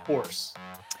short-named horse?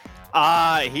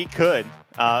 He could.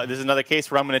 There's another case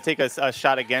where I'm going to take a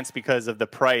shot against because of the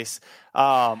price.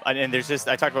 And there's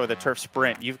I talked about the Turf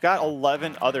Sprint. You've got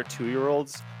 11 other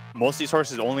 2-year-olds. Most of these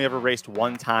horses only ever raced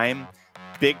one time.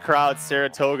 Big crowd,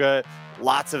 Saratoga,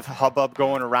 lots of hubbub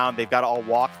going around. They've got to all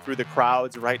walk through the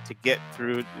crowds, right, to get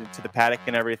through to the paddock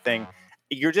and everything.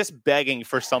 You're just begging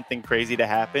for something crazy to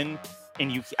happen.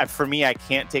 And for me, I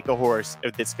can't take a horse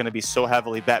that's going to be so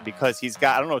heavily bet because he's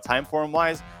got, I don't know, time form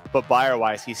wise, but buyer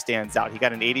wise, he stands out. He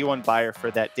got an 81 buyer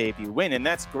for that debut win, and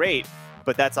that's great.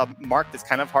 But that's a mark that's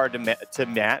kind of hard to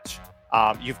match.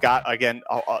 You've got, again,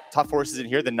 tough horses in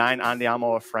here. The 9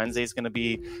 Andiamo of Frenze is going to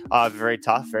be very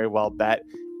tough, very well bet.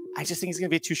 I just think he's going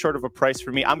to be too short of a price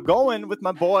for me. I'm going with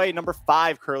my boy, number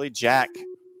 5, Curly Jack.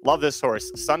 Love this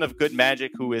horse. Son of Good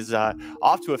Magic, who is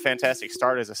off to a fantastic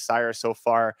start as a sire so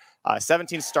far.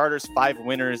 17 starters, 5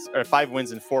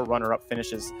 wins, and 4 runner-up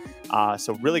finishes.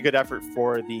 So really good effort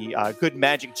for the Good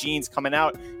Magic genes coming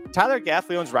out. Tyler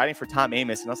Gaffleon's riding for Tom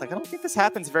Amis, and I was like, I don't think this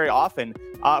happens very often.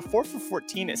 4 for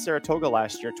 14 at Saratoga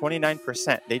last year,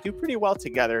 29%. They do pretty well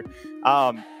together.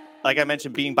 Like I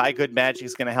mentioned, being by Good Magic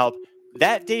is going to help.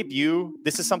 That debut,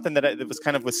 this is something that was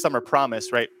kind of with Summer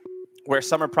Promise, right? Where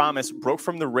Summer Promise broke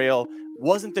from the rail,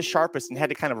 wasn't the sharpest, and had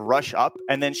to kind of rush up,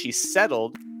 and then she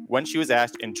settled when she was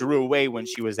asked and drew away when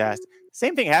she was asked.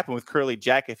 Same thing happened with Curly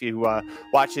Jack if you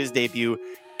watch his debut.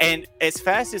 And as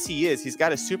fast as he is, he's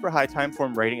got a super high time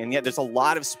form rating, and yet there's a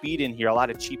lot of speed in here, a lot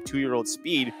of cheap 2-year-old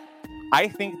speed. I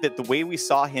think that the way we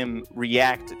saw him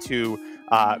react to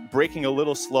breaking a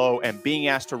little slow and being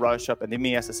asked to rush up and then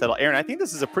being asked to settle, Aaron, I think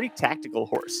this is a pretty tactical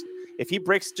horse. If he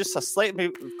breaks just a slightly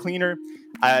cleaner,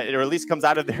 or at least comes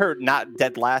out of there not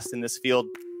dead last in this field,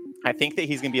 I think that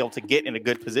he's going to be able to get in a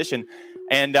good position.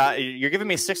 And you're giving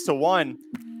me 6-1.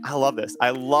 I love this.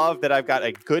 I love that I've got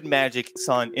a Good Magic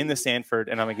son in the Sanford,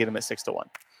 and I'm going to get him at 6-1.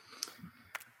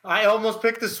 I almost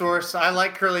picked this horse. I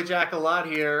like Curly Jack a lot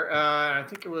here. I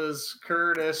think it was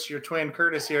Curtis, your twin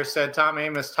Curtis here, said Tom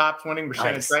Amis top winning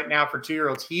percentage right now for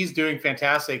 2-year-olds. He's doing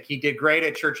fantastic. He did great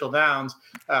at Churchill Downs.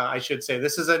 I should say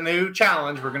this is a new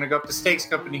challenge. We're going to go up to Stakes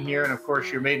Company here. And, of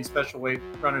course, your maiden special weight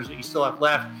runners that you still have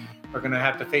left are going to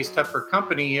have to face tougher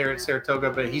company here at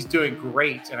Saratoga. But he's doing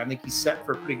great, and I think he's set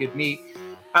for a pretty good meet.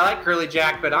 I like Curly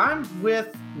Jack, but I'm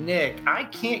with Nick. I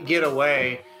can't get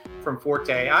away from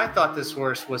Forte. I thought this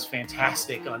horse was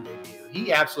fantastic on debut.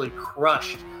 He absolutely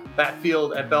crushed that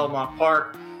field at Belmont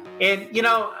Park. And, you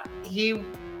know, he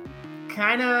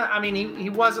kind of, I mean, he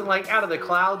wasn't like out of the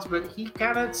clouds, but he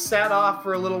kind of sat off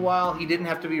for a little while. He didn't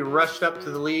have to be rushed up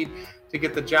to the lead to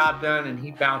get the job done, and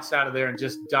he bounced out of there and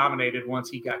just dominated once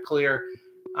he got clear.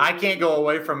 I can't go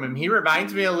away from him. He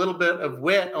reminds me a little bit of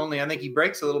Wit, only I think he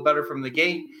breaks a little better from the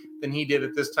gate than he did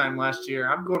at this time last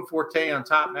year. I'm going Forte on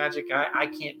top Magic. I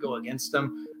can't go against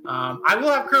him. I will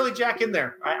have Curly Jack in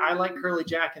there. I like Curly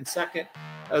Jack in second.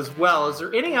 as well. Is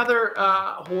there any other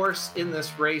horse in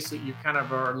this race that you kind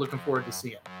of are looking forward to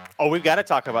seeing? Oh, we've got to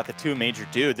talk about the two Major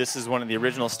Dude. This is one of the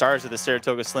original stars of the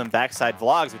Saratoga Slim backside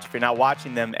vlogs, which if you're not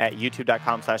watching them at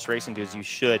youtube.com/racingdudes, you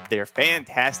should. They're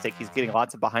fantastic. He's getting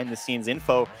lots of behind the scenes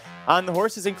info on the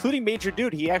horses, including Major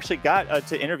Dude. He actually got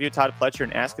to interview Todd Pletcher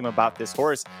and ask him about this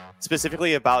horse,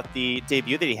 specifically about the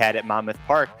debut that he had at Monmouth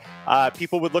Park.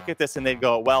 People would look at this and they'd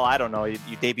go, well, I don't know, you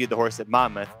debuted the horse at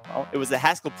Monmouth. Well, it was the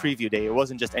Haskell preview day. It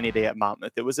wasn't just any day at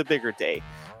Monmouth. It was a bigger day.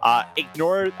 I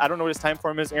don't know what his time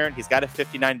form is, Aaron. He's got a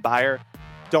 59 buyer.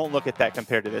 Don't look at that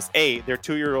compared to this. They're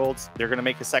 2-year-olds. They're going to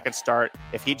make a second start.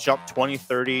 If he jumped 20,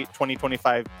 30, 20,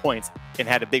 25 points and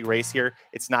had a big race here,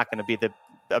 it's not going to be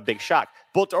a big shock.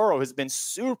 Bolt Oro has been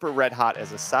super red hot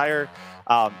as a sire.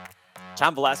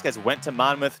 John Velasquez went to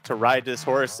Monmouth to ride this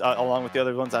horse along with the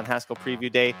other ones on Haskell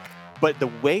preview day. But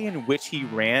the way in which he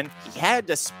ran, he had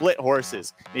to split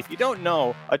horses. And if you don't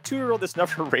know, a 2-year-old that's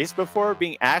never raced before,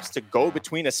 being asked to go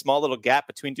between a small little gap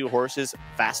between two horses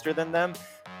faster than them,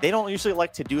 they don't usually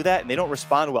like to do that, and they don't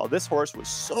respond well. This horse was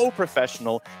so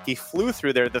professional. He flew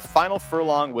through there. The final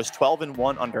furlong was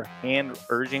 12-1 under hand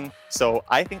urging. So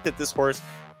I think that this horse,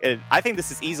 I think this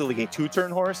is easily a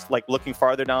 2-turn horse, like looking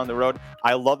farther down the road.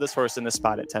 I love this horse in this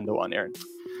spot at 10-1, Aaron.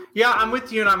 Yeah, I'm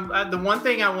with you. And I'm the one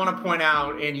thing I want to point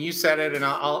out, and you said it, and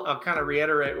I'll kind of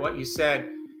reiterate what you said.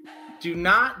 Do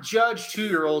not judge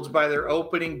 2-year-olds by their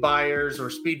opening buyers or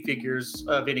speed figures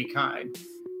of any kind.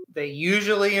 They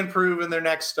usually improve in their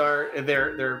next start.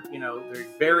 They're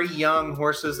very young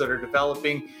horses that are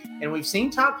developing, and we've seen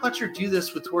Todd Pletcher do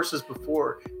this with horses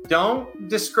before. Don't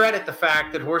discredit the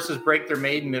fact that horses break their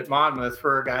maiden at Monmouth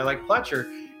for a guy like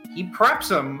Pletcher. He preps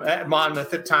them at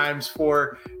Monmouth at times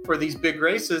for these big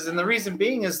races. And the reason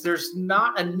being is there's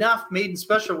not enough maiden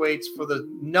special weights for the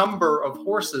number of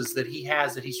horses that he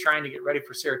has that he's trying to get ready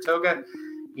for Saratoga.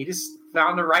 He just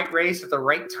found the right race at the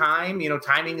right time.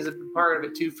 Timing is a big part of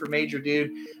it too for Major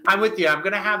Dude. I'm with you. I'm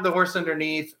going to have the horse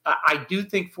underneath. I do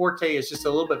think Forte is just a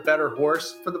little bit better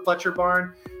horse for the Pletcher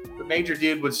barn. But Major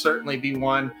Dude would certainly be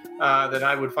one that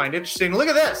I would find interesting. Look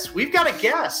at this. We've got a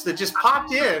guest that just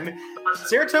popped in.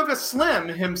 Saratoga Slim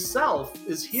himself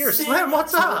is here. Slim,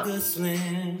 what's up?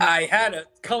 I had to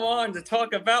come on to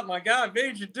talk about my guy,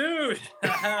 Major Dude.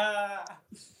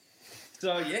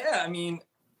 So, yeah, I mean,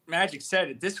 Magic said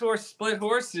it. This horse, split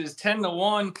horse, is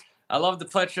 10-1. I love the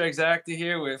Pletcher exacta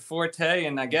here with Forte.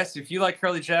 And I guess if you like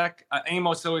Curly Jack,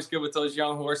 Amos always good with those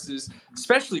young horses,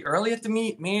 especially early at the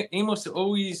meet. Amos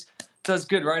always does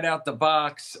good right out the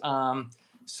box.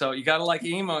 So you got to like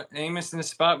Amos in the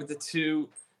spot with the two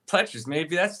Pletchers.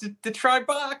 Maybe that's the try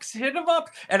box. Hit him up.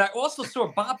 And I also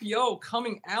saw Bobby O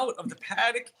coming out of the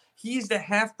paddock. He's the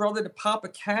half brother to Papa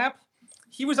Cap.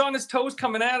 He was on his toes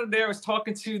coming out of there. I was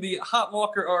talking to the hot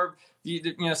walker or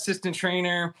the assistant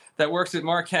trainer that works at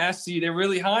Mark Cassidy. They're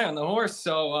really high on the horse.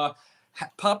 So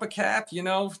Papa Cap,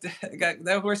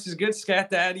 that horse is good.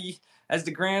 Scat Daddy as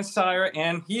the grandsire,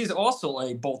 and he's also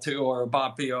a Boltior or a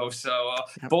Bopio. So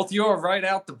Boltior right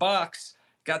out the box.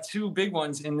 Got two big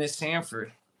ones in this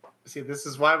Sanford. See, this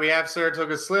is why we have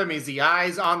Saratoga Slim. He's the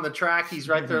eyes on the track. He's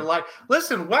right there. Like,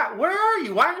 listen, where are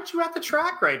you? Why aren't you at the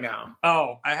track right now?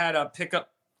 Oh, I had to pick up.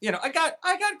 I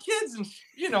got kids, and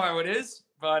you know how it is.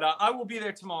 But I will be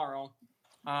there tomorrow.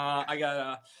 I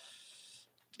got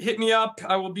hit me up.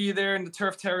 I will be there in the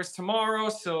Turf Terrace tomorrow.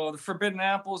 So the Forbidden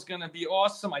Apple is going to be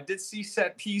awesome. I did see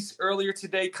Set Piece earlier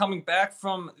today coming back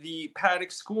from the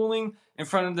paddock schooling in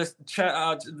front of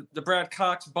the Brad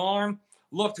Cox barn.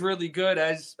 Looked really good,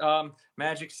 as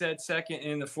Magic said, second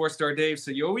in the 4-star Dave.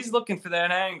 So you're always looking for that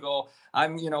angle.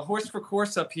 I'm, horse for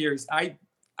course up here is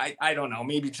I don't know,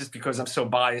 maybe just because I'm so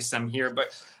biased I'm here,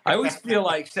 but I always feel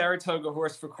like Saratoga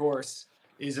horse for course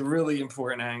is a really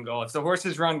important angle. If the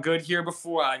horses run good here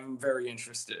before, I'm very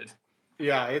interested.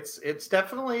 Yeah, it's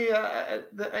definitely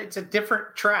it's a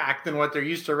different track than what they're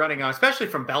used to running on, especially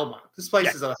from Belmont. This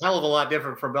place is a hell of a lot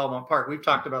different from Belmont Park. We've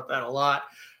talked about that a lot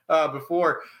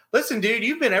before. Listen, dude,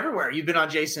 you've been everywhere. You've been on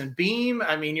Jason Beam.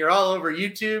 I mean, you're all over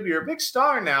YouTube. You're a big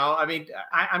star now. I mean,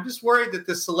 I'm just worried that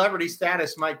the celebrity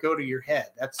status might go to your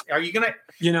head. Are you gonna?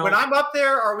 When I'm up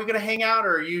there, are we gonna hang out,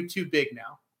 or are you too big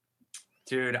now?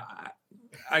 Dude,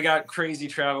 I got crazy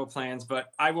travel plans,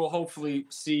 but I will hopefully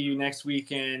see you next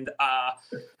weekend.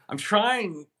 I'm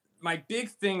trying. My big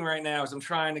thing right now is I'm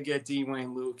trying to get D.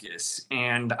 Wayne Lucas.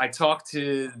 And I talked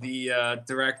to the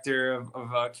director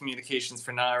of communications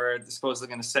for NYRA. They're supposedly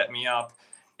going to set me up.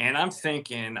 And I'm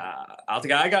thinking, I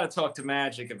got to talk to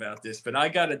Magic about this, but I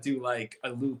got to do like a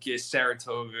Lucas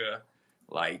Saratoga,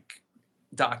 like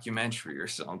documentary or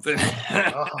something.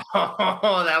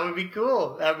 Oh, that would be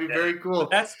cool. That would be very cool.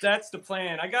 That's the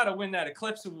plan. I got to win that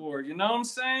Eclipse Award. You know what I'm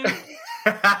saying?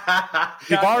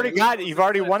 You've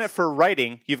already won it for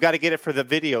writing. You've got to get it for the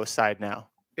video side now.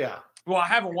 Yeah. Well, I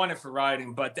haven't won it for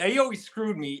writing, but they always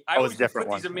screwed me. I always put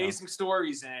these amazing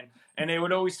stories in, and they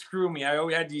would always screw me. I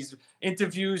always had these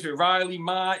interviews with Riley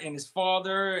Mott and his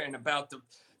father, and about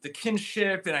the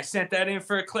kinship, and I sent that in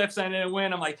for Eclipse. I didn't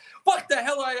win. I'm like, what the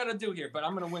hell do I got to do here? But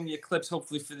I'm going to win the Eclipse,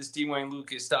 hopefully, for this Dwayne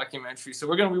Lucas documentary. So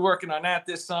we're going to be working on that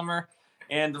this summer,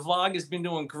 and the vlog has been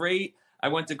doing great. I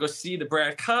went to go see the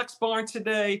Brad Cox barn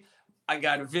today. I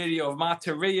got a video of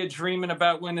Monteria dreaming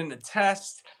about winning the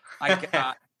test. I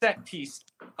got set piece,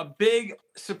 a big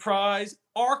surprise.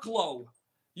 Arklow.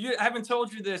 I haven't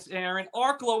told you this, Aaron.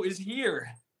 Arklow is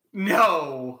here.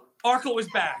 No. Arklow is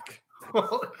back.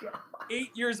 Oh, God. 8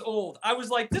 years old. I was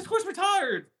like, this horse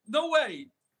retired. No way.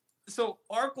 So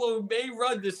Arklow may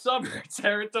run this summer at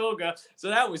Saratoga. So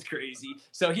that was crazy.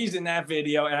 So he's in that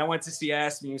video, and I went to see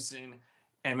Asmussen,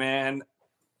 and man,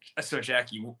 I saw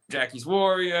Jackie's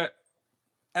Warrior,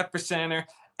 Epicenter.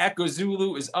 Echo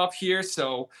Zulu is up here,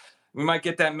 so we might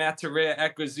get that Materea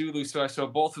Echo Zulu. So I saw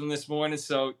both of them this morning.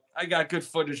 So I got good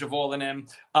footage of all of them.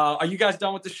 Are you guys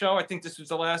done with the show? I think this was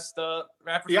the last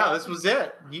rapper. Yeah, this was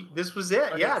it. This was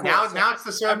it. Okay, yeah, cool. Now it's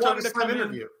the Saratoga Slim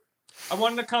interview. I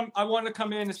wanted to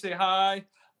come in and say hi.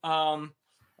 I'll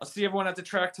see everyone at the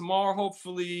track tomorrow,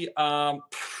 hopefully.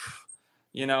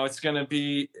 It's gonna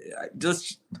be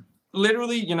just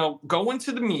literally, go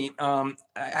into the meet. I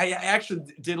actually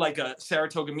did like a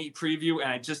Saratoga meet preview,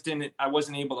 and I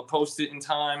wasn't able to post it in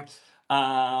time.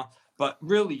 But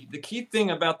really, the key thing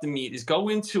about the meet is go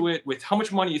into it with how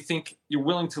much money you think you're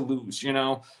willing to lose.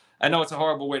 I know it's a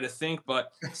horrible way to think,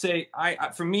 but say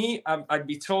for me, I'd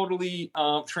be totally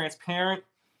transparent.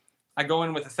 I go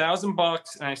in with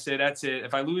 $1,000 and I say, that's it.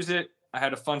 If I lose it, I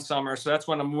had a fun summer. So that's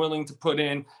what I'm willing to put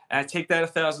in. And I take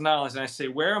that $1,000 and I say,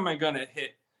 where am I going to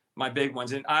hit my big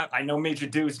ones? And I know Major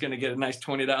Dude's going to get a nice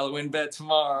 $20 win bet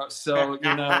tomorrow. So,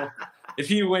 if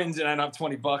he wins and I don't have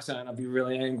 $20 on it, I'll be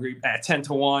really angry at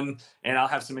 10-1, and I'll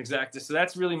have some exactas. So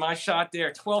that's really my shot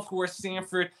there. 12th horse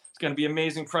Sanford. It's going to be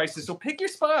amazing prices. So pick your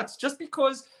spots. Just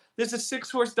because there's a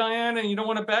 6-horse Diana and you don't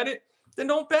want to bet it, then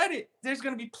don't bet it. There's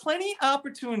going to be plenty of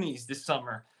opportunities this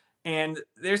summer. And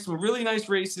there's some really nice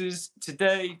races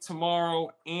today,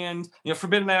 tomorrow, and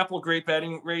Forbidden Apple, great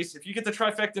betting race. If you get the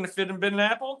trifecta in a Forbidden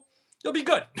Apple, you'll be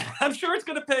good. I'm sure it's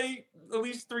going to pay at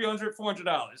least $300,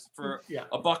 $400 for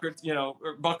a buck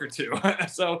or two.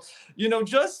 So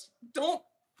just don't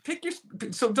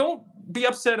don't be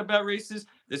upset about races.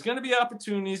 There's going to be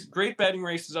opportunities. Great betting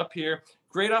races up here.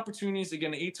 Great opportunities.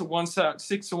 Again, 8-1,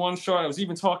 6-1 short. I was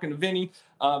even talking to Vinny.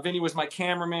 Vinny was my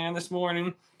cameraman this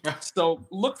morning. So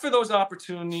look for those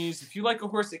opportunities. If you like a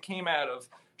horse that came out of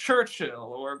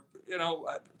Churchill or,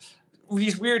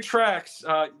 these weird tracks,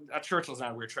 Churchill's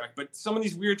not a weird track, but some of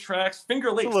these weird tracks, Finger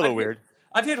Lakes. It's a little weird.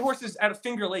 I've hit horses out of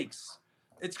Finger Lakes.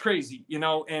 It's crazy,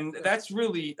 and that's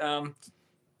really,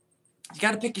 you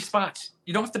got to pick your spots.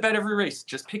 You don't have to bet every race.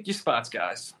 Just pick your spots,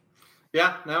 guys.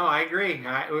 Yeah, no, I agree.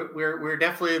 We're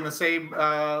definitely in the same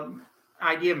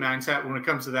idea mindset when it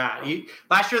comes to that.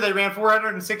 Last year they ran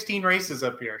 416 races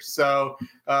up here, so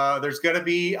there's going to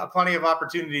be plenty of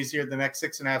opportunities here the next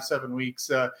 6.5, 7 weeks.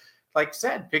 Like I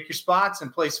said, pick your spots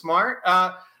and play smart.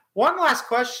 One last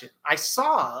question. I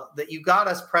saw that you got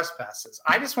us press passes.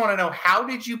 I just want to know, how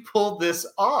did you pull this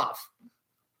off?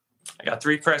 I got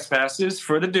 3 press passes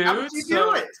for the dudes. How did you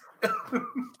do it?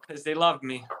 Because they love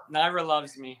me. Naira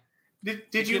loves me.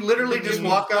 Did you literally just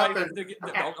walk up and?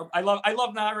 I love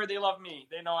Naira. They love me.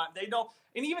 They know.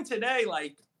 And even today,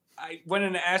 like, I went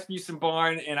in to Asmussen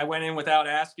barn, and I went in without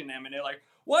asking them, and they're like,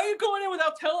 "Why are you going in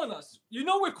without telling us?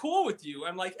 We're cool with you."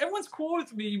 I'm like, everyone's cool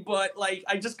with me, but like,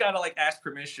 I just gotta ask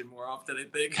permission more often, I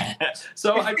think.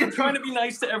 So I've been trying to be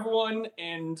nice to everyone,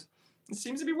 and it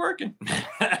seems to be working.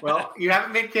 Well, you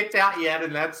haven't been kicked out yet,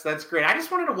 and that's great. I just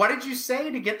want to know, what did you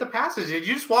say to get the passes? Did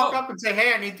you just walk up and say,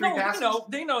 "Hey, I need 3 passes"?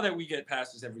 They know that we get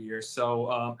passes every year.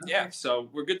 So so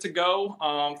we're good to go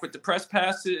with the press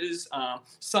passes.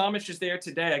 Samich is there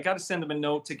today. I got to send him a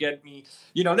note to get me.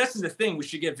 This is the thing. We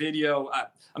should get video.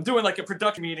 I'm doing like a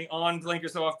production meeting on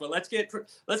Blinkers Off, but let's get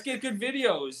good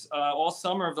videos all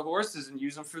summer of the horses and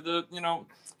use them for the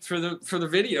for the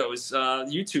videos.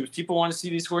 YouTube. People want to see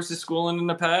these horses schooling in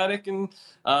the paddock and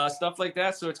stuff like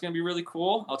that. So it's going to be really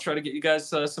cool. I'll try to get you guys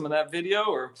some of that video,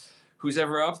 or who's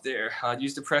ever up there.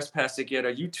 Use the press pass to get a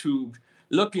YouTube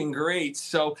looking great.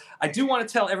 So I do want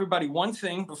to tell everybody one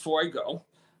thing before I go.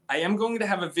 I am going to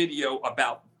have a video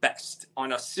about Best.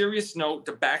 On a serious note,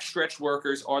 the backstretch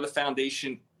workers are the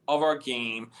foundation of our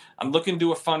game. I'm looking to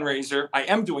do a fundraiser. I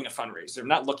am doing a fundraiser.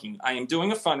 Not looking. I am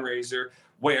doing a fundraiser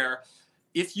where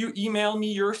if you email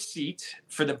me your receipt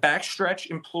for the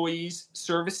Backstretch Employees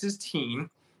Services team,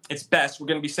 it's best. We're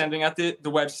going to be sending out the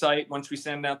website once we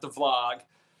send out the vlog.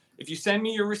 If you send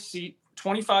me your receipt,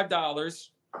 $25,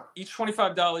 each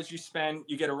 $25 you spend,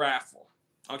 you get a raffle,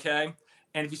 okay?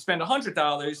 And if you spend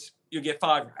 $100, you get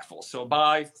 5 raffles. So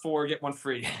buy 4, get 1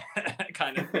 free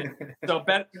kind of thing. So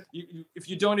if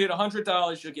you donate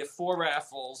 $100, you'll get 4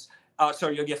 raffles.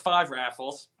 You'll get 5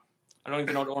 raffles. I don't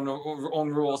even know the own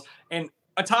rules. And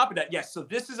on top of that, yes, so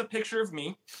this is a picture of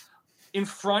me in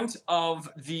front of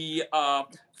the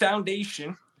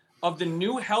foundation of the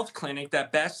new health clinic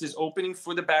that Best is opening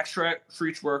for the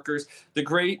Backstretch workers. The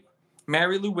great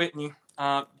Mary Lou Whitney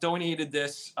donated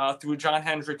this through John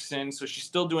Hendrickson, so she's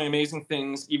still doing amazing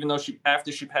things, even though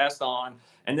after she passed on.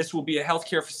 And this will be a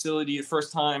healthcare facility. The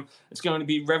first time it's going to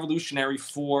be revolutionary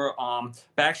for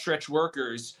Backstretch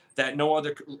workers that no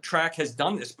other track has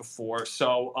done this before.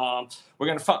 So we're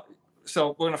going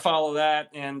to follow that,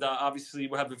 and obviously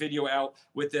we'll have a video out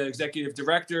with the executive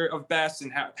director of Best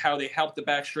and how they help the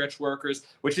Backstretch workers,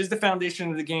 which is the foundation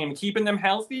of the game. Keeping them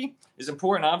healthy is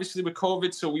important, obviously, with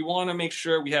COVID, so we want to make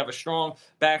sure we have a strong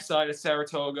backside at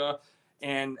Saratoga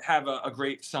and have a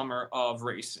great summer of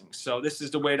racing. So this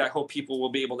is the way that I hope people will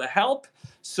be able to help.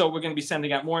 So we're going to be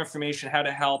sending out more information how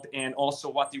to help and also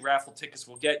what the raffle tickets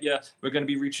will get you. We're going to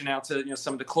be reaching out to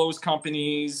some of the clothes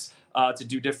companies, to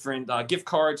do different gift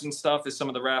cards and stuff as some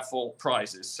of the raffle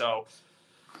prizes. So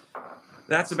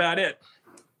that's about it.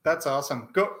 That's awesome.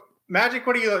 Go Magic.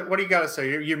 What do you got to say?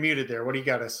 You're muted there. What do you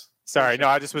got us? Sorry, no,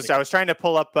 I was trying to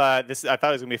pull up this. I thought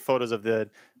it was gonna be photos of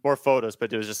more photos,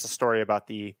 but it was just a story about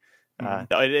the.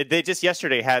 They just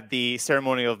yesterday had the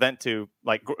ceremonial event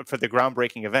for the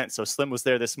groundbreaking event. So Slim was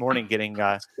there this morning getting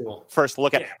cool. First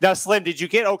look at. Now, Slim, did you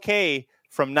get okay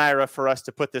from Naira for us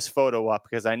to put this photo up?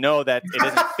 Because I know that it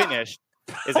isn't finished.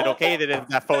 Is it okay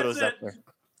that photo's up there?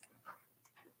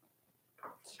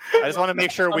 I just want to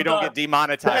make sure we don't get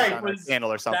demonetized on a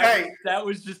channel or something. That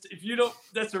was just,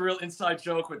 that's a real inside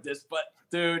joke with this, but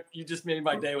dude, you just made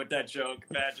my day with that joke,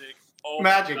 Magic. Oh,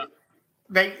 Magic.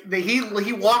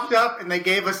 He walked up and they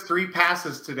gave us 3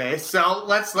 passes today. So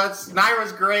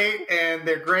Naira's great and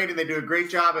they're great and they do a great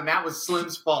job, and that was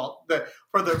Slim's fault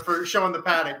for showing the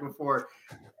paddock before.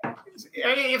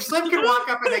 If Slim could walk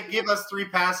up and they give us 3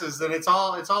 passes, then it's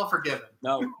all forgiven.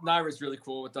 No, Naira's really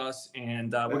cool with us,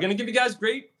 and we're gonna give you guys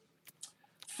great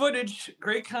footage,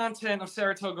 great content of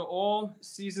Saratoga all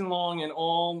season long, and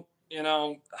all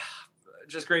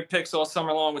just great picks all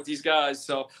summer long with these guys.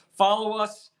 So follow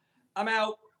us. I'm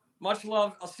out. Much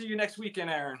love. I'll see you next weekend,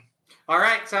 Aaron. All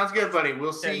right. Sounds good, buddy.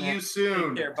 We'll see you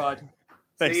soon. Take care, bud.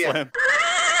 Thanks, Slim.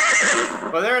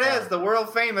 Well, there it is. The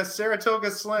world famous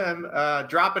Saratoga Slim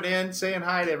dropping in, saying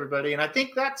hi to everybody. And I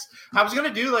think I was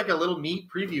going to do like a little meet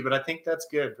preview, but I think that's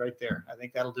good right there. I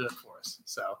think that'll do it for us.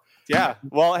 So, yeah.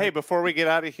 Well, hey, before we get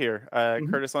out of here,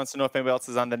 Curtis wants to know if anybody else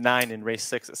is on the 9 in race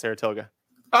 6 at Saratoga.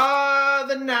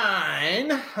 The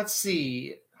 9. Let's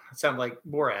see. It sounded like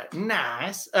Borat.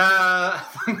 Nice.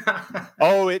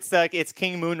 It's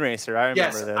King Moon Racer. I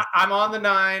remember this. I'm on the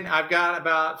 9. I've got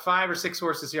about 5 or 6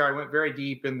 horses here. I went very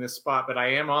deep in this spot, but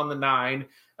I am on the 9.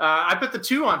 I put the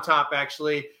 2 on top,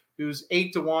 actually, who's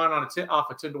 8-1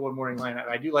 off a 10-1 morning lineup.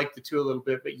 I do like the 2 a little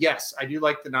bit, but yes, I do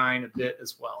like the 9 a bit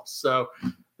as well. So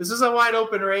this is a wide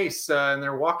open race, and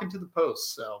they're walking to the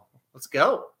post. So let's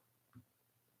go.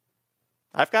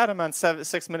 I've got him on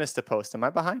 6 minutes to post. Am I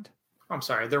behind? I'm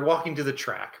sorry. They're walking to the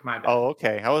track. My bad. Oh,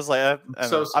 okay. I was like,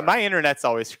 my internet's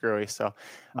always screwy. So,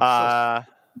 yeah.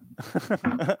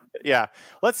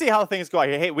 Let's see how things go.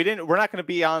 Hey, we're not going to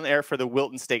be on air for the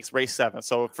Wilton Stakes race 7.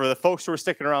 So for the folks who are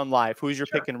sticking around live, who's your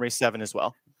pick in race 7 as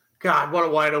well? God, what a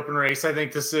wide open race. I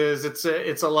think this is,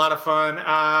 it's a lot of fun.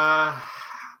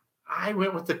 I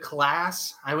went with the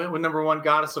class. I went with number 1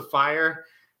 Goddess of Fire.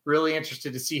 Really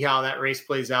interested to see how that race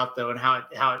plays out though, and how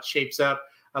it shapes up.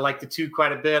 I like the 2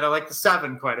 quite a bit. I like the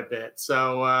 7 quite a bit.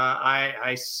 So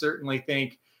I certainly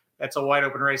think that's a wide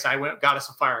open race. I went Goddess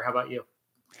of Fire. How about you?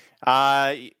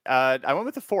 I went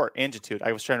with the 4, Angitude.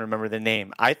 I was trying to remember the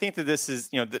name. I think that this is,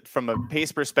 from a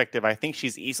pace perspective, I think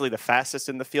she's easily the fastest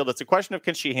in the field. It's a question of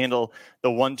can she handle the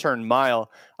 1-turn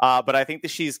mile? But I think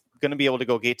that she's going to be able to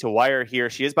go gate to wire here.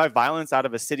 She is by Violence out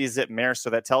of a City Zip mare, so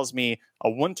that tells me a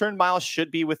 1-turn mile should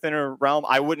be within her realm.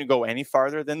 I wouldn't go any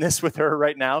farther than this with her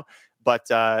right now. But,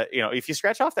 if you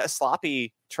scratch off that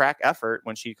sloppy track effort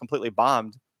when she completely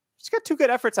bombed, she's got 2 good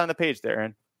efforts on the page there,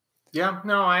 Aaron. Yeah,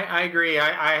 no, I agree.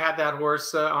 I had that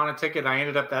horse on a ticket.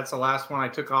 That's the last one I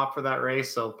took off for that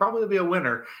race. So probably be a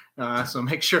winner. So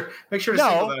make sure to single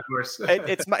that horse.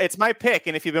 it's my pick.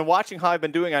 And if you've been watching how I've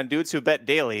been doing on Dudes Who Bet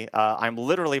Daily, I'm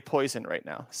literally poisoned right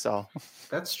now. So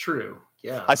that's true.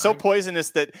 Yeah. I'm so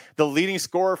poisonous that the leading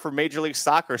scorer for Major League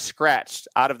Soccer scratched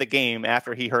out of the game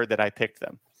after he heard that I picked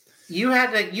them. You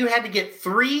had to get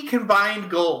 3 combined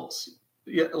goals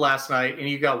last night, and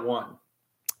you got 1.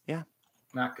 Yeah.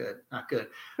 Not good.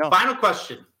 No. Final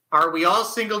question. Are we all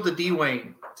single to D.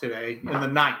 Wayne today in the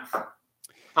 9th?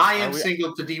 I am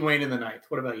single to D. Wayne in the 9th.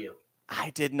 What about you? I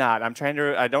did not.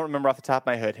 I don't remember off the top of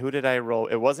my head. Who did I roll?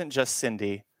 It wasn't just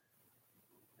Cindy.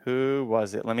 Who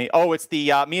was it? It's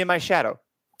the Me and My Shadow.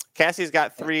 Cassie's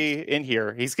got 3 in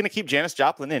here. He's going to keep Janis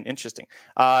Joplin in. Interesting.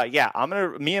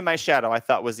 Me and My Shadow I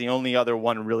thought was the only other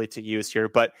one really to use here,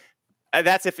 but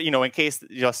that's if, in case,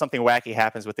 something wacky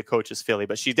happens with the coach's Philly,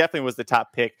 but she definitely was the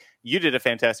top pick. You did a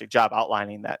fantastic job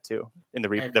outlining that too in the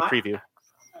preview.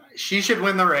 She should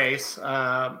win the race.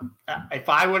 If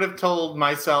I would have told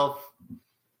myself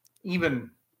even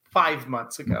 5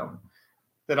 months ago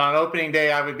that on opening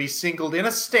day I would be singled in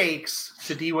a stakes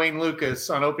to Dwayne Lucas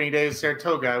on opening day of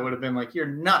Saratoga, I would have been like, you're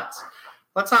nuts.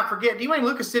 Let's not forget, Dwayne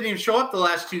Lucas didn't even show up the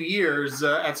last 2 years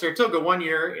at Saratoga. 1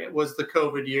 year, it was the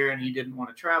COVID year, and he didn't want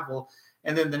to travel.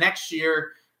 And then the next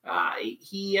year,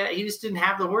 he just didn't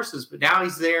have the horses. But now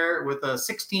he's there with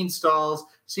 16 stalls,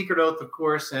 Secret Oath, of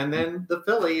course. And then the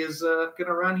filly is going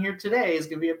to run here today. Is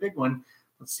going to be a big one.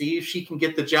 Let's see if she can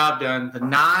get the job done. The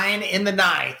 9 in the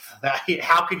 9th.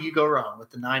 How could you go wrong with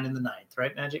the 9 in the 9th,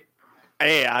 right, Magic?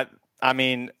 Hey, I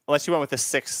mean, unless you went with the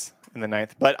 6 in the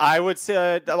 9th. But I would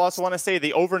say, I also want to say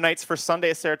the overnights for Sunday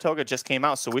at Saratoga just came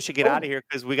out. So we should get out of here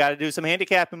because we got to do some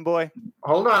handicapping, boy.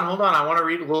 Hold on. I want to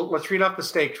read. Let's read off the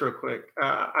stakes real quick.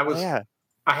 I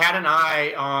had an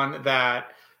eye on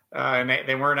that. And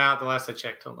they weren't out the last I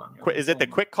checked. Hold on. Is it the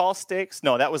quick call stakes?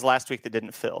 No, that was last week that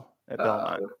didn't fill at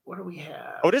Belmont. What do we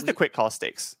have? Oh, it is the quick call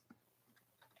stakes.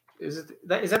 Is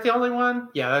that the only one?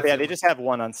 Yeah. They just have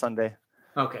one on Sunday.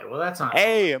 Okay, well that's on.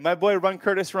 Hey, my boy Run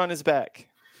Curtis Run is back.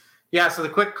 Yeah, so the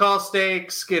quick call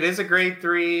stakes, it is a grade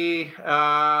 3.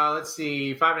 Let's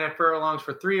see, 5.5 furlongs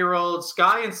for 3-year-olds.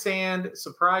 Sky and Sand,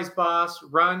 Surprise Boss,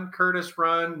 Run Curtis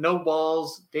Run, No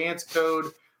Balls, Dance Code,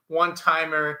 One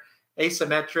Timer,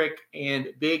 Asymmetric, and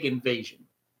Big Invasion.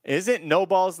 Isn't No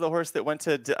Balls the horse that went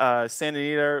to Santa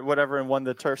Anita or whatever and won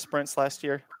the turf sprints last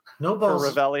year? No Balls.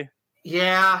 For Ravelli?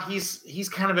 Yeah, he's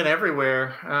kind of been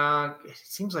everywhere. It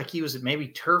seems like he was at maybe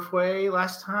Turfway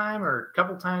last time or a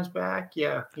couple times back.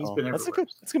 Yeah, he's been everywhere. It's going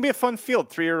to be a fun field.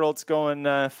 3-year-olds going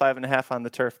 5.5 on the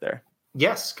turf there.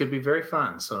 Yes, could be very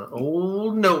fun. So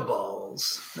old No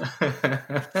Balls.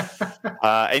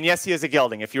 And yes, he is a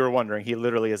gelding. If you were wondering, he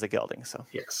literally is a gelding. So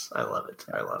yes, I love it.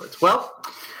 Well,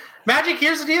 Magic,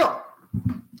 here's the deal.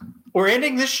 We're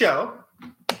ending this show.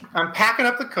 I'm packing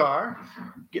up the car,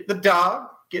 getting the dog,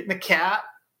 getting the cat,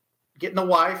 getting the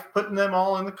wife, putting them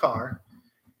all in the car.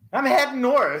 I'm heading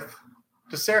north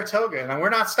to Saratoga, and we're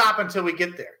not stopping until we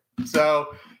get there.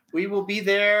 So we will be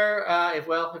there.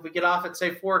 If we get off at,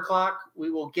 say, 4 o'clock,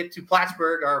 we will get to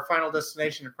Plattsburgh, our final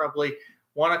destination, at probably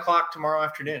 1 o'clock tomorrow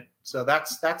afternoon. So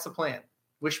that's the plan.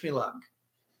 Wish me luck.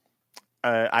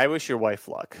 I wish your wife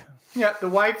luck. Yeah, the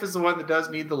wife is the one that does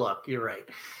need the luck. You're right.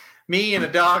 Me and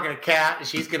a dog and a cat,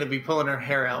 she's going to be pulling her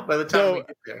hair out by the time we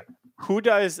get there. Who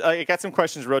does I got some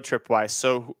questions road trip wise.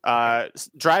 So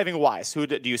driving wise,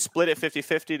 do you split it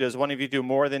 50-50? Does one of you do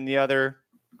more than the other?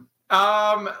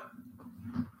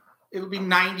 It'll be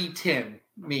 90-10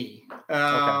 me.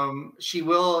 Okay. She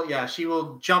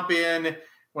will jump in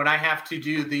when I have to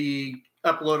do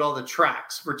upload all the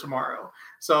tracks for tomorrow.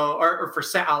 So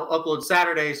I'll upload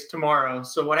Saturdays tomorrow.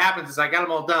 So what happens is I got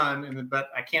them all done, but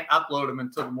I can't upload them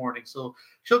until the morning. So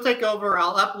she'll take over.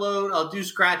 I'll upload. I'll do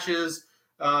scratches.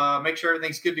 Make sure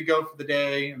everything's good to go for the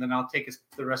day, and then I'll take us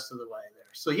the rest of the way there.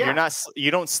 So yeah, you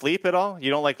don't sleep at all.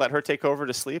 You don't let her take over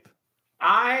to sleep.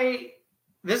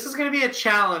 This is going to be a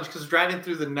challenge because driving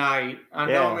through the night, I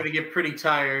know I'm going to get pretty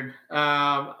tired.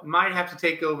 Might have to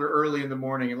take over early in the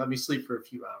morning and let me sleep for a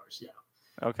few hours. Yeah.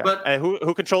 Okay. But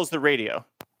who controls the radio?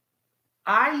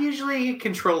 I usually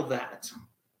control that.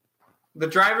 The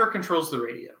driver controls the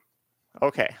radio.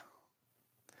 Okay.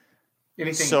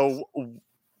 Anything else?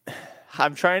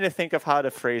 I'm trying to think of how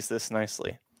to phrase this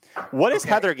nicely. What is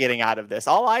Heather getting out of this?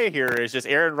 All I hear is just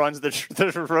Aaron runs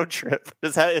the road trip.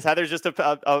 Is Heather just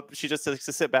she just likes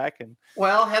to sit back and?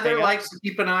 Well, Heather likes to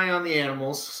keep an eye on the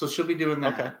animals, so she'll be doing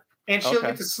that, and she'll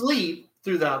get to sleep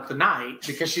throughout the night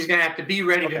because she's going to have to be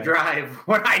ready to drive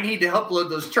when I need to upload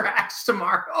those tracks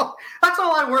tomorrow. That's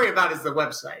all I worry about is the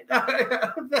website.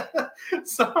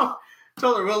 So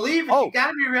told her, we'll leave. You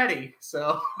got to be ready.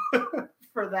 So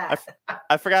for that.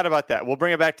 I forgot about that. We'll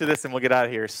bring it back to this and we'll get out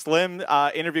of here. Slim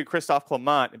interviewed Christophe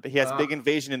Clement, but he has Big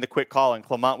Invasion in the quick call, and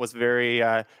Clement was very,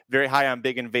 very high on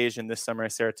Big Invasion this summer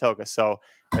at Saratoga. So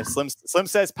Slim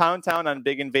says Pound Town on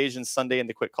Big Invasion Sunday in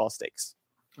the quick call stakes.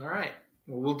 All right.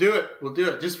 Well, we'll do it. We'll do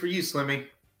it just for you, Slimmy.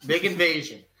 Big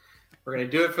Invasion. We're going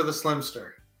to do it for the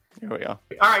Slimster. Here we go.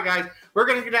 All right, guys. We're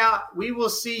going to get out. We will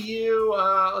see you.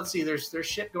 Let's see. There's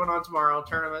shit going on tomorrow.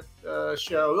 Tournament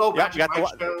show. Oh, yeah,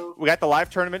 we got the live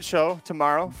tournament show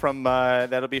tomorrow from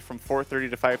that'll be from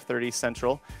 4:30 to 5:30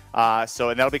 Central. And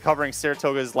that'll be covering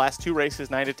Saratoga's last 2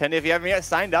 races, 9 to 10. If you haven't yet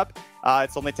signed up,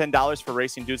 it's only $10 for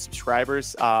Racing Dude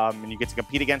subscribers, and you get to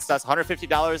compete against us.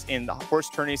 $150 in the horse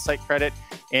tourney site credit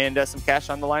and some cash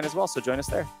on the line as well. So join us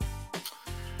there.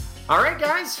 All right,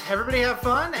 guys. Everybody have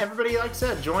fun. Everybody, like I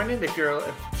said, join in. If you're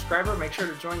a subscriber, make sure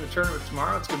to join the tournament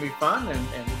tomorrow. It's going to be fun,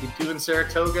 and we'll be doing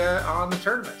Saratoga on the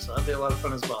tournament, so that'll be a lot of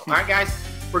fun as well. All right, guys.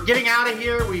 We're getting out of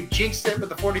here. We've jinxed it with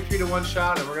the 43-1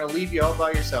 shot, and we're going to leave you all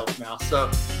by yourselves now.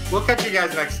 So we'll catch you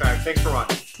guys next time. Thanks for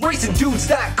watching.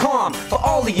 RacingDudes.com for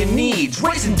all of your needs.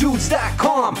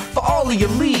 RacingDudes.com for all of your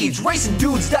leads.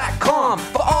 RacingDudes.com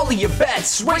for all of your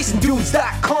bets.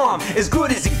 RacingDudes.com as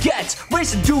good as it gets.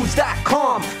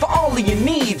 RacingDudes.com for all of your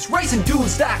needs.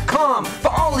 RacingDudes.com for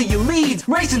all of your leads.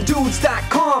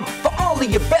 RacingDudes.com for all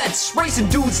of your bets.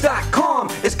 RacingDudes.com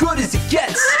as good as it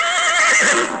gets.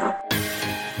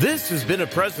 This has been a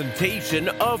presentation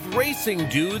of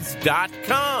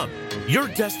RacingDudes.com, your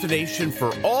destination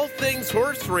for all things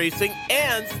horse racing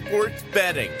and sports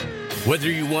betting. Whether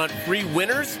you want free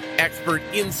winners, expert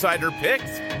insider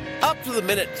picks,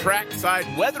 up-to-the-minute trackside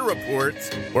weather reports,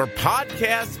 or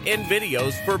podcasts and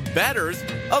videos for bettors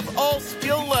of all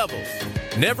skill levels,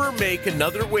 never make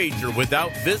another wager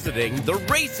without visiting the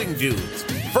Racing Dudes.